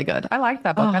really, really good. I liked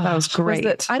that book. I thought it was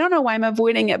great. I don't know why I'm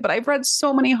avoiding it, but I've read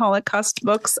so many Holocaust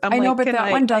books. I know, but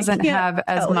that one doesn't have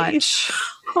as much.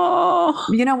 Oh,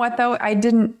 you know what though?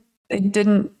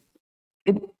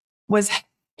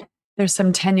 There's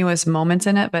some tenuous moments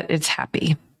in it, but it's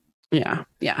happy. Yeah.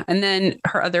 Yeah. And then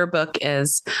her other book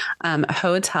is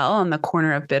Hotel on the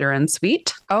Corner of Bitter and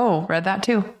Sweet. Oh, read that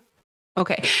too.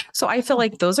 Okay. So I feel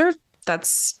like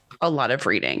that's a lot of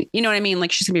reading. You know what I mean?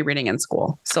 Like she's gonna be reading in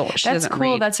school. So she doesn't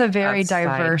read. That's a very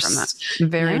diverse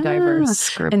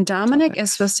group. And Dominic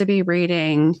is supposed to be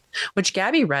reading, which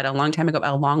Gabby read a long time ago,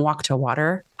 A Long Walk to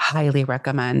Water. Highly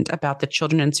recommend, about the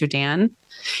children in Sudan.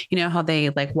 You know how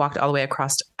they like walked all the way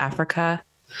across Africa.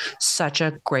 Such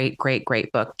a great, great,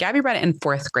 great book. Gabby read it in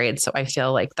 4th grade. So I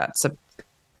feel like that's a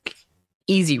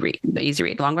easy read.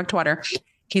 Long Walk to Water.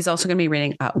 He's also going to be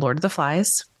reading Lord of the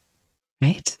Flies,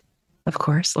 right? Of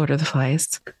course, Lord of the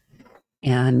Flies.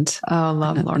 And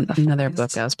love Lord of the Flies. Another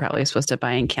book I was probably supposed to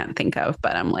buy and can't think of,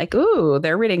 but I'm like, ooh,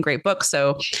 they're reading great books.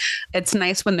 So it's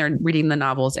nice when they're reading the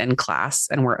novels in class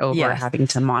and we're over having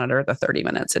to monitor the 30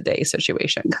 minutes a day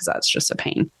situation, because that's just a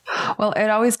pain. Well, it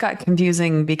always got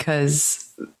confusing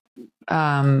because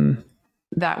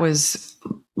that was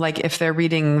like, if they're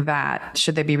reading that,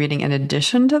 should they be reading in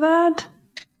addition to that?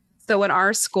 So in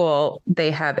our school,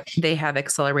 they have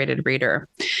accelerated reader,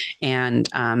 and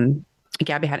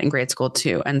Gabby had it in grade school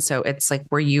too. And so it's like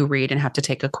where you read and have to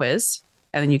take a quiz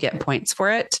and then you get points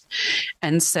for it.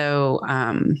 And so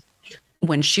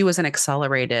when she was in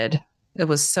accelerated, it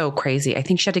was so crazy. I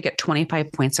think she had to get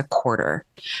 25 points a quarter,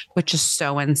 which is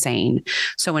so insane.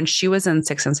 So when she was in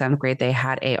 6th and 7th grade, they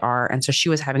had AR. And so she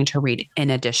was having to read in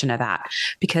addition to that,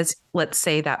 because let's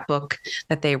say that book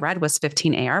that they read was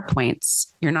 15 AR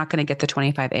points. You're not going to get the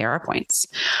 25 AR points.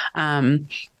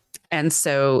 And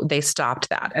so they stopped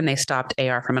that, and they stopped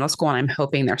AR for middle school. And I'm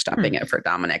hoping they're stopping it for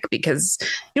Dominic, because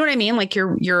you know what I mean? Like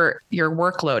your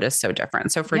workload is so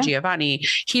different. So for Giovanni,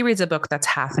 he reads a book that's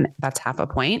half a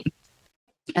point.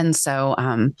 And so,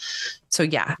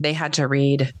 they had to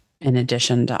read in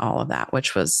addition to all of that,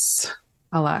 which was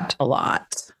A lot.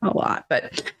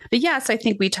 But yes, I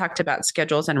think we talked about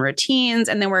schedules and routines,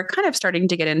 and then we're kind of starting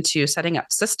to get into setting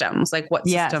up systems, like what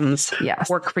systems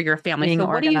work for your family. Being so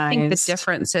what organized. do you think the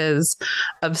difference is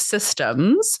of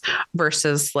systems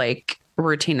versus like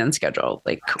routine and schedule?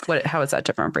 Like how is that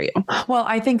different for you? Well,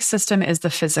 I think system is the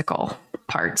physical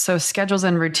part. So schedules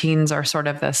and routines are sort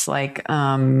of this like,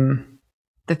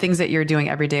 the things that you're doing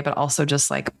every day, but also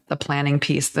just like the planning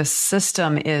piece. The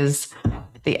system is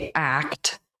the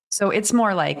act. So it's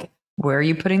more like, where are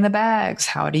you putting the bags?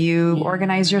 How do you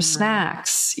organize your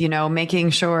snacks? You know,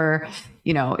 making sure,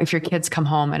 you know, if your kids come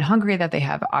home and hungry, that they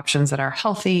have options that are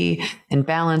healthy and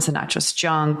balanced and not just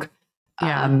junk.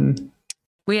 Yeah.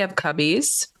 We have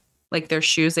cubbies, like their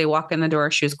shoes. They walk in the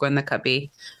door, shoes go in the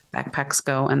cubby, backpacks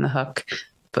go in the hook,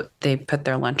 but they put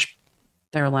their lunch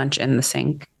in the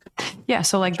sink. Yeah.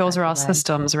 So like those are all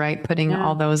systems, right? Putting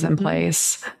all those in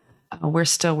place. We're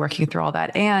still working through all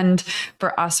that. And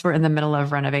for us, we're in the middle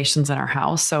of renovations in our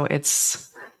house. So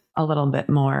it's a little bit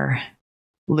more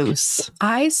loose.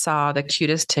 I saw the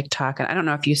cutest TikTok, and I don't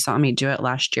know if you saw me do it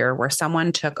last year, where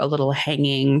someone took a little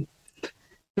hanging, it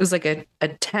was like a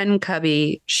 10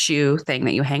 cubby shoe thing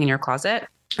that you hang in your closet.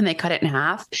 And they cut it in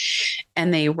half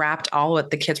and they wrapped all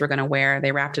what the kids were going to wear.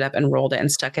 They wrapped it up and rolled it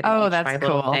and stuck it in each that's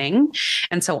cool. little thing.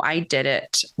 And so I did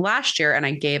it last year and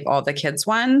I gave all the kids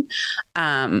one.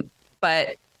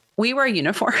 But we wear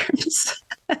uniforms.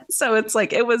 So it's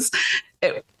like, it was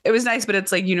nice, but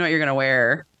it's like, you know what you're going to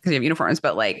wear because you have uniforms,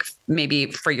 but like maybe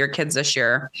for your kids this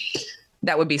year,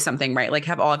 that would be something, right? Like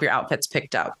have all of your outfits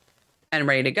picked up and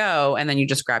ready to go. And then you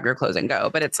just grab your clothes and go.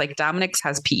 But it's like Dominic's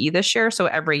has PE this year. So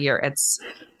every year it's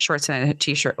shorts and a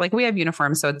t-shirt. Like we have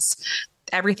uniforms. So it's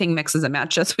everything mixes and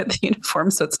matches with the uniform.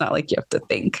 So it's not like you have to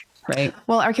think, right?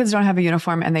 Well, our kids don't have a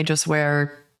uniform and they just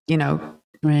wear, you know,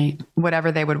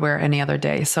 whatever they would wear any other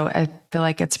day. So I feel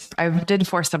like I did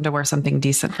force them to wear something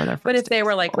decent for their first But if they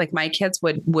were like my kids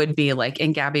would be like,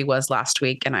 and Gabby was last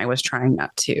week and I was trying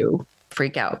not to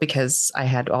freak out because I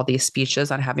had all these speeches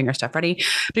on having her stuff ready.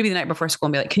 Maybe the night before school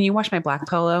and be like, can you wash my black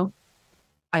polo?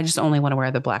 I just only want to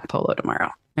wear the black polo tomorrow.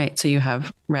 Right. So you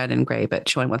have red and gray, but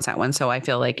she only wants that one. So I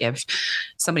feel like if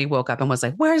somebody woke up and was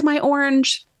like, where's my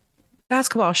orange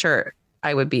basketball shirt?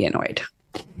 I would be annoyed.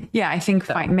 Yeah, I think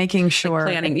making sure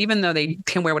planning, even though they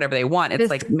can wear whatever they want, it's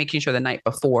like making sure the night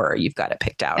before you've got it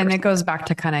picked out. And it goes back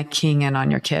to kind of keying in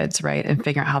on your kids, right? And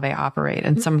figuring out how they operate.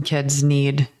 And some kids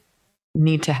need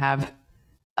to have,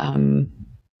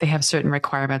 they have certain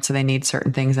requirements, so they need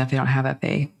certain things. And if they don't have it,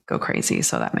 they go crazy.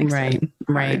 So that makes right.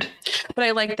 Right. But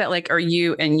I like that. Like,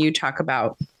 you talk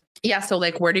about, so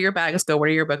like, where do your bags go? Where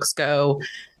do your books go?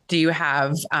 Do you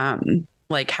have,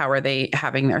 like, how are they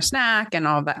having their snack and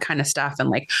all of that kind of stuff? And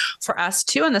like for us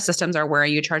too, and the systems are, where are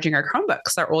you charging our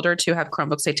Chromebooks? Our older two have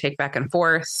Chromebooks they take back and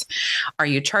forth. Are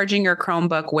you charging your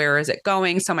Chromebook? Where is it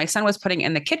going? So my son was putting it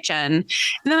in the kitchen and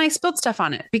then I spilled stuff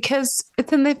on it because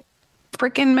it's in the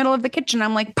freaking middle of the kitchen.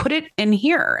 I'm like, put it in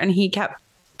here. And he kept,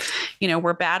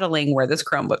 we're battling where this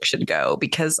Chromebook should go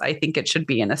because I think it should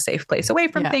be in a safe place away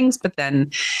from things, but then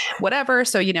whatever.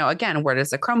 So, again, where does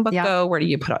the Chromebook go? Where do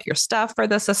you put all your stuff for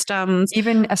the systems?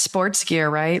 Even a sports gear,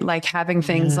 right? Like having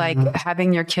things like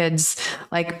having your kids,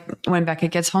 like when Beckett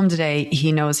gets home today,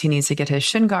 he knows he needs to get his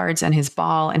shin guards and his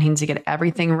ball and he needs to get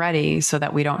everything ready so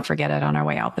that we don't forget it on our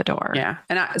way out the door. Yeah.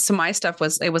 And so my stuff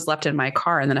was left in my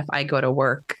car. And then if I go to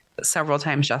work, several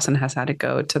times Justin has had to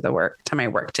go to my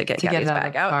work to get Gabby's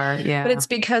bag out. But it's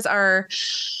because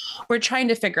we're trying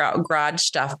to figure out garage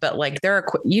stuff, but like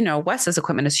Wes's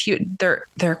equipment is huge. Their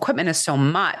equipment is so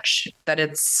much that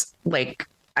it's like,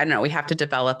 I don't know, we have to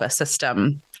develop a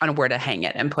system on where to hang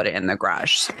it and put it in the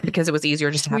garage because it was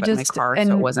easier just to have it in my car. So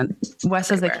it wasn't.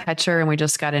 Wes is a catcher and we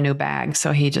just got a new bag.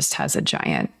 So he just has a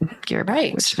giant gear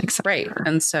bag, which makes sense. Right.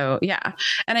 And so, yeah.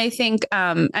 And I think,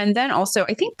 and then also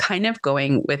I think kind of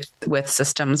going with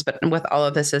systems, but with all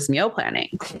of this is meal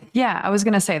planning. Yeah. I was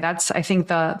going to say I think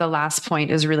the last point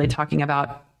is really talking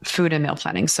about food and meal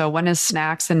planning. So one is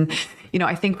snacks. And,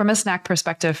 I think from a snack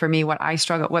perspective for me, what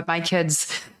my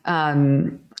kids,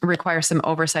 require some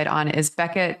oversight on is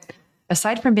Beckett,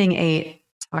 aside from being a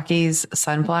Takis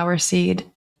sunflower seed,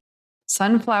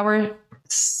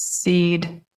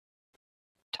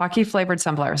 Taki flavored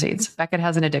sunflower seeds, Beckett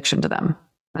has an addiction to them.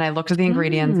 And I looked at the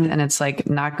ingredients and it's like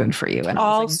not good for you. And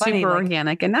all super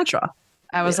organic and natural.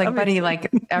 I was like, buddy,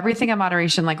 like everything in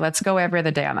moderation, like let's go every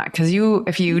other day on that. Cause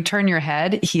if you turn your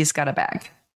head, he's got a bag.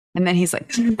 And then he's like,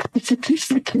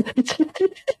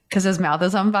 cause his mouth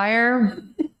is on fire.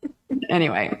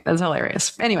 Anyway, that's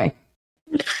hilarious. Anyway,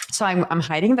 so I'm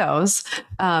hiding those.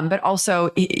 But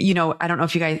also, I don't know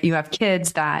if you have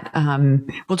kids that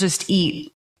will just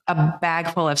eat a bag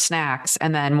full of snacks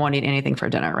and then won't eat anything for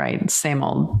dinner, right? Same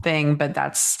old thing, but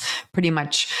that's pretty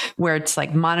much where it's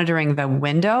like monitoring the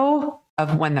window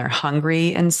of when they're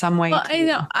hungry in some way.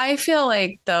 Well, I feel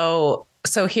like though,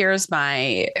 so here's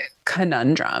my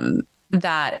conundrum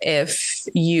that if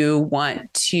you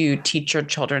want to teach your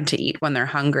children to eat when they're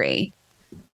hungry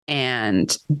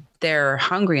and their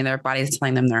body's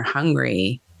telling them they're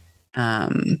hungry,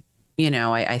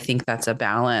 I think that's a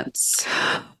balance.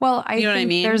 Well, I know what I think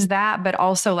mean? there's that, but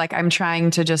also like I'm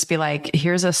trying to just be like,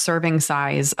 here's a serving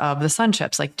size of the Sun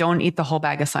Chips. Like, don't eat the whole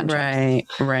bag of Sun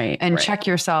Chips. Right. And check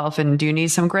yourself. And do you need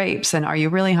some grapes? And are you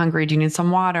really hungry? Do you need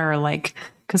some water? Like,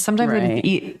 because sometimes I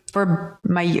eat for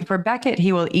Beckett,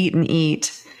 he will eat and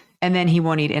eat, and then he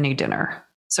won't eat any dinner.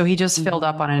 So he just filled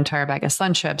up on an entire bag of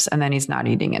Sun Chips, and then he's not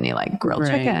eating any like grilled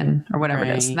chicken or whatever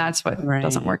it is. And that's what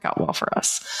doesn't work out well for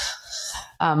us.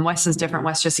 Wes is different.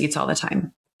 Wes just eats all the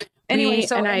time. Anyway,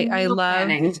 so I love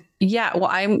planning. Yeah, well,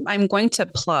 I'm going to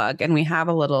plug, and we have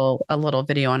a little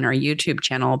video on our YouTube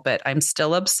channel, but I'm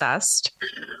still obsessed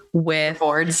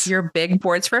with your big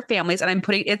boards for families, and I'm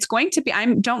going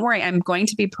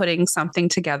to be putting something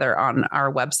together on our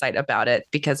website about it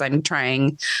because I'm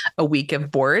trying a week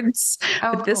of boards.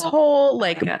 But this whole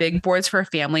big boards for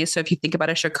families. So if you think about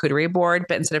a charcuterie board,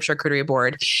 but instead of charcuterie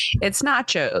board, it's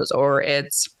nachos or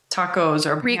it's tacos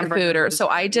or Greek food. So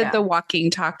I did the walking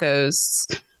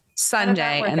tacos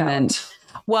Sunday, and then,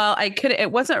 well,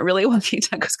 it wasn't really walking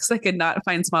tacos because I could not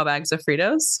find small bags of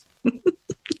Fritos.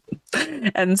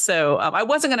 And so I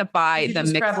wasn't going to buy the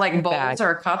mixed grab like bowls bag.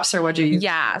 Or cups, or what'd you use?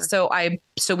 Yeah. So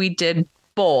we did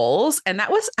bowls, and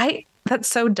that's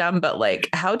so dumb, but like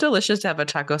how delicious to have a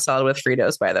taco salad with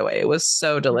Fritos, by the way. It was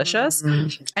so delicious.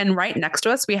 Mm-hmm. And right next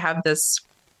to us, we have this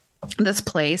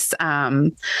place,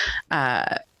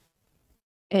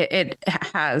 it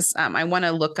has, I want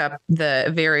to look up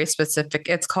the very specific,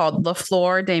 it's called La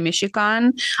Flor de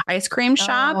Michoacan ice cream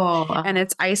shop. And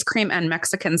it's ice cream and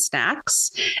Mexican snacks.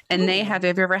 And they have you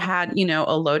ever had,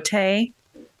 elote?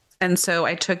 And so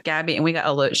I took Gabby and she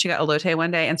got elote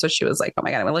one day. And so she was like, oh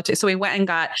my God, I'm elote. So we went and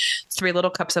got 3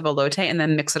 little cups of elote and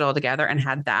then mixed it all together and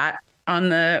had that on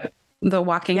the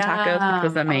walking tacos, which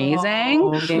was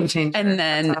amazing. Game changer.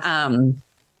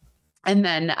 And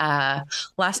then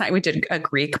last night we did a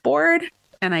Greek board,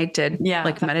 and I did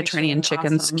Mediterranean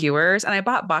chicken skewers, and I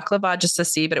bought baklava just to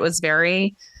see, but it was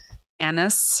very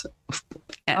anisey.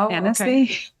 Okay.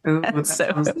 Ooh,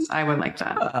 I would like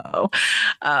that.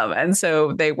 And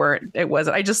so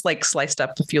I just like sliced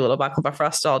up a few little baklava for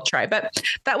us to all try, but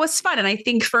that was fun. And I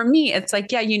think for me, it's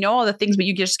like, all the things, but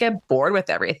you just get bored with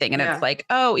everything. And it's like,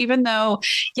 even though,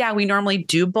 we normally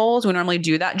do bowls, we normally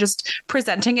do that, just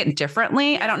presenting it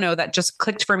differently. I don't know, that just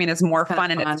clicked for me and it's more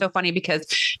fun. And it's so funny because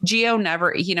Gio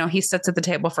never, he sits at the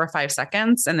table for 5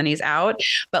 seconds and then he's out.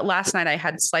 But last night I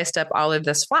had sliced up all of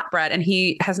this flatbread and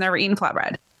he has never eaten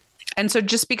flatbread. And so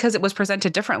just because it was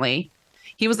presented differently,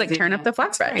 he was like, tearing up the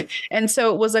flatbread. And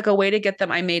so it was like a way to get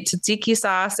them. I made tzatziki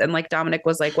sauce and like Dominic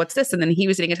was like, what's this? And then he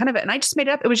was eating a ton of it. And I just made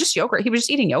it up. It was just yogurt. He was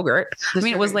just eating yogurt.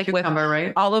 It was like cucumber,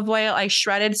 with olive oil. I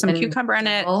shredded some cucumber in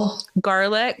it,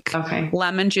 garlic,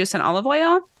 lemon juice and olive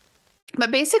oil.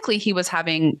 But basically he was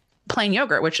having plain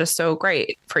yogurt, which is so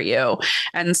great for you.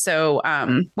 And so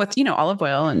with, olive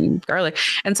oil and garlic.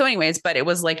 And so anyways, but it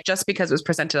was like, just because it was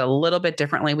presented a little bit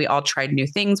differently, we all tried new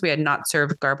things. We had not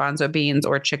served garbanzo beans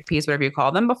or chickpeas, whatever you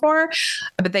call them before,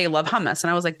 but they love hummus.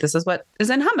 And I was like, this is what is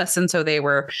in hummus. And so they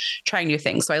were trying new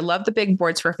things. So I love the big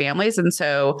boards for families. And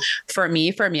so for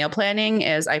me, for meal planning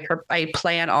is I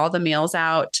plan all the meals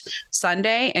out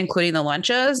Sunday, including the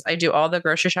lunches. I do all the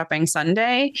grocery shopping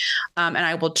Sunday. And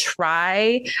I will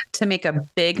try to make a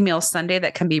big meal Sunday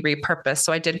that can be repurposed.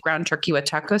 So I did ground turkey with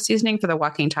taco seasoning for the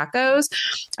walking tacos.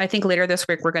 I think later this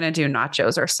week we're going to do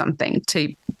nachos or something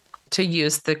to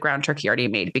use the ground turkey already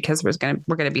made because we're going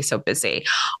to be so busy.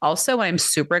 Also, what I'm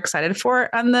super excited for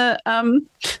on the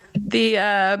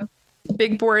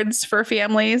big boards for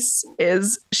families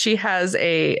is she has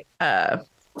a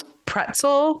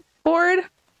pretzel board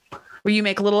where you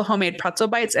make little homemade pretzel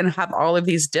bites and have all of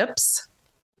these dips.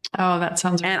 Oh, that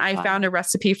sounds really And I found a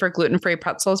recipe for gluten-free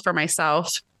pretzels for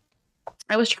myself.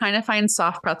 I was trying to find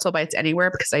soft pretzel bites anywhere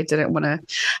because I didn't want to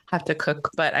have to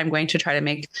cook, but I'm going to try to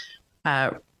make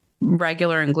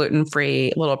regular and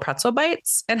gluten-free little pretzel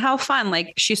bites. And how fun.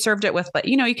 Like she served it with,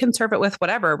 you can serve it with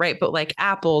whatever, right? But like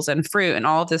apples and fruit and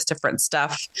all of this different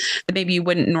stuff that maybe you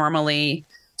wouldn't normally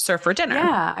serve for dinner.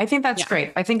 Yeah, I think that's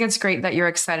great. I think it's great that you're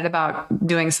excited about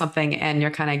doing something and you're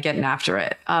kind of getting after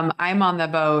it. I'm on the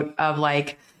boat of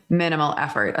like minimal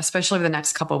effort, especially the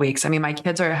next couple of weeks. I mean, my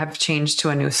kids have changed to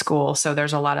a new school, so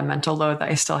there's a lot of mental load that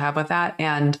I still have with that.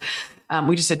 And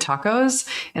we just did tacos,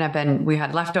 and we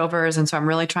had leftovers. And so I'm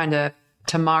really trying to,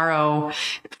 tomorrow,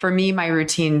 for me, my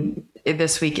routine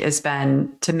this week has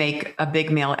been to make a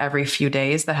big meal every few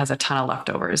days that has a ton of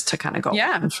leftovers to kind of go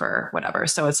on for whatever.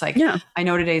 So it's like, I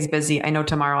know today's busy. I know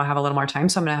tomorrow I'll have a little more time.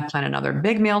 So I'm going to plan another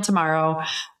big meal tomorrow.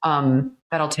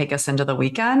 That'll take us into the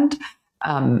weekend.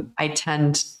 I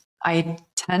tend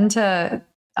to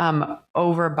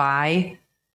overbuy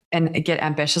and get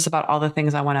ambitious about all the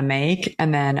things I want to make.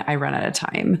 And then I run out of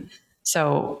time.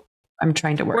 So I'm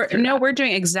trying to work. We're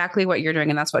doing exactly what you're doing.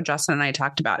 And that's what Justin and I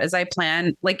talked about is I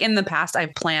plan, like in the past,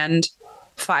 I've planned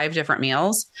 5 different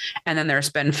meals and then there's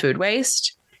been food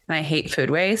waste and I hate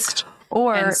food waste.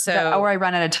 Or I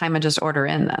run out of time and just order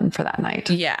in then for that night.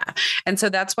 Yeah. And so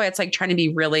that's why it's like trying to be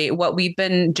really, what we've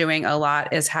been doing a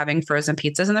lot is having frozen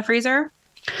pizzas in the freezer.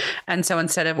 And so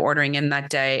instead of ordering in that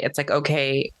day, it's like,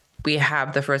 okay, we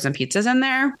have the frozen pizzas in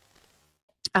there.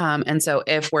 And so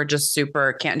if we're just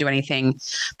can't do anything,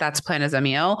 that's planned as a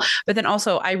meal. But then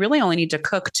also I really only need to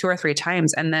cook 2 or 3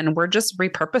 times and then we're just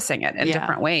repurposing it in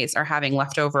different ways or having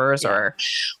leftovers or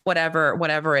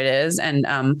whatever it is.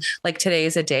 And like today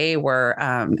is a day where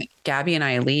Gabby and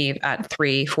I leave at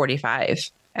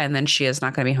 3:45. And then she is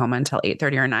not going to be home until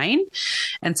 8:30 or 9.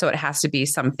 And so it has to be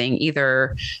something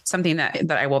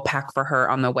that I will pack for her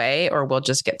on the way, or we'll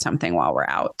just get something while we're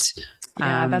out.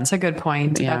 Yeah, that's a good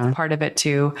point. Yeah. That's part of it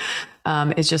too,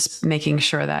 is just making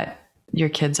sure that your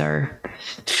kids are.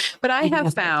 But I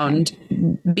have found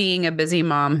being a busy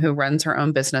mom who runs her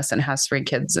own business and has 3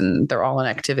 kids and they're all in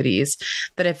activities,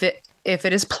 that if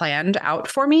it is planned out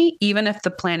for me, even if the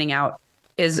planning out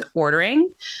is ordering,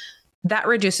 that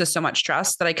reduces so much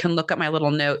stress that I can look at my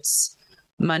little notes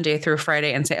Monday through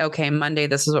Friday and say, okay, Monday,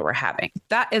 this is what we're having.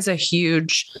 That is a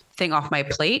huge thing off my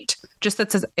plate, just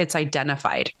that it's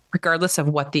identified, regardless of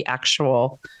what the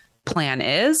actual plan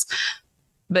is,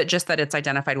 but just that it's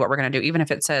identified what we're going to do, even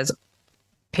if it says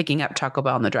picking up Taco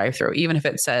Bell in the drive-thru, even if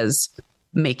it says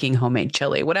making homemade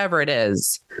chili, whatever it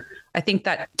is. I think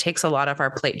that takes a lot of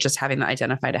our plate, just having that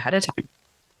identified ahead of time.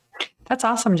 That's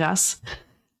awesome, Jess.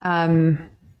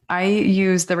 I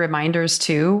use the reminders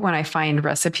too. When I find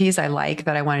recipes I like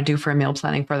that I want to do for meal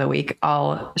planning for the week,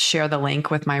 I'll share the link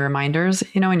with my reminders,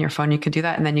 in your phone, you could do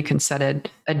that. And then you can set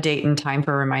a date and time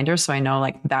for reminders. So I know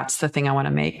like that's the thing I want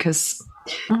to make. Cause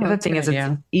the other thing is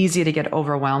it's easy to get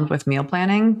overwhelmed with meal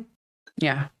planning.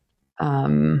 Yeah.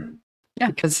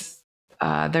 Because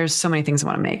there's so many things I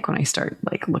want to make when I start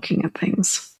like looking at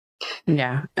things.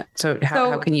 Yeah. So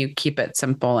how can you keep it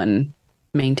simple and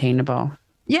maintainable?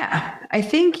 Yeah, I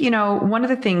think, one of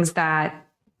the things that,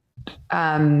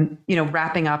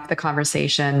 wrapping up the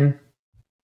conversation,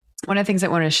 one of the things I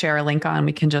want to share a link on,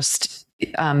 we can just,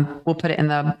 we'll put it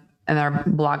in our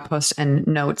blog post and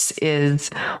notes, is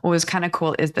what was kind of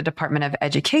cool is the Department of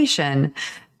Education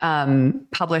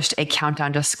published a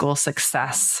Countdown to School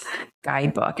Success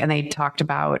guidebook. And they talked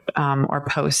about,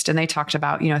 they talked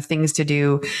about, things to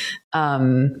do,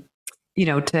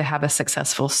 to have a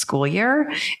successful school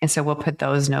year. And so we'll put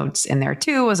those notes in there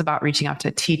too. It was about reaching out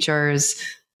to teachers,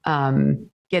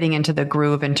 getting into the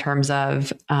groove in terms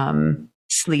of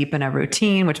sleep and a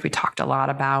routine, which we talked a lot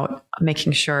about,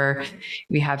 making sure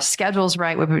we have schedules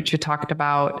right, which we talked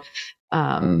about,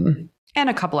 and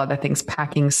a couple other things,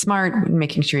 packing smart,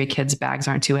 making sure your kids' bags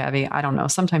aren't too heavy. I don't know.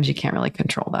 Sometimes you can't really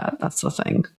control that. That's the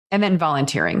thing. And then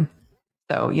volunteering.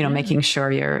 So, making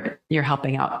sure you're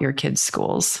helping out your kids'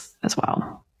 schools as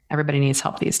well. Everybody needs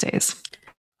help these days.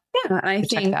 Yeah, and I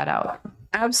think check that out.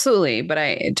 Absolutely. But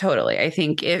I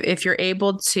think if you're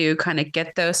able to kind of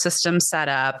get those systems set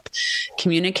up,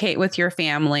 communicate with your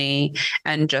family,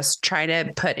 and just try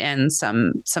to put in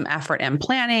some effort and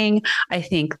planning, I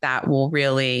think that will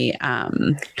really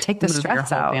take the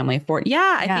stress out. Family forward.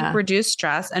 I think reduce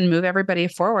stress and move everybody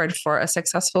forward for a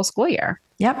successful school year.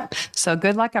 Yep. So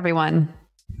good luck, everyone.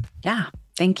 Yeah.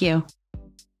 Thank you.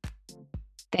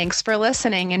 Thanks for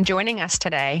listening and joining us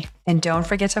today. And don't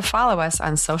forget to follow us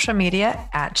on social media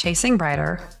at Chasing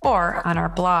Brighter or on our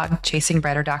blog,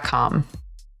 chasingbrighter.com.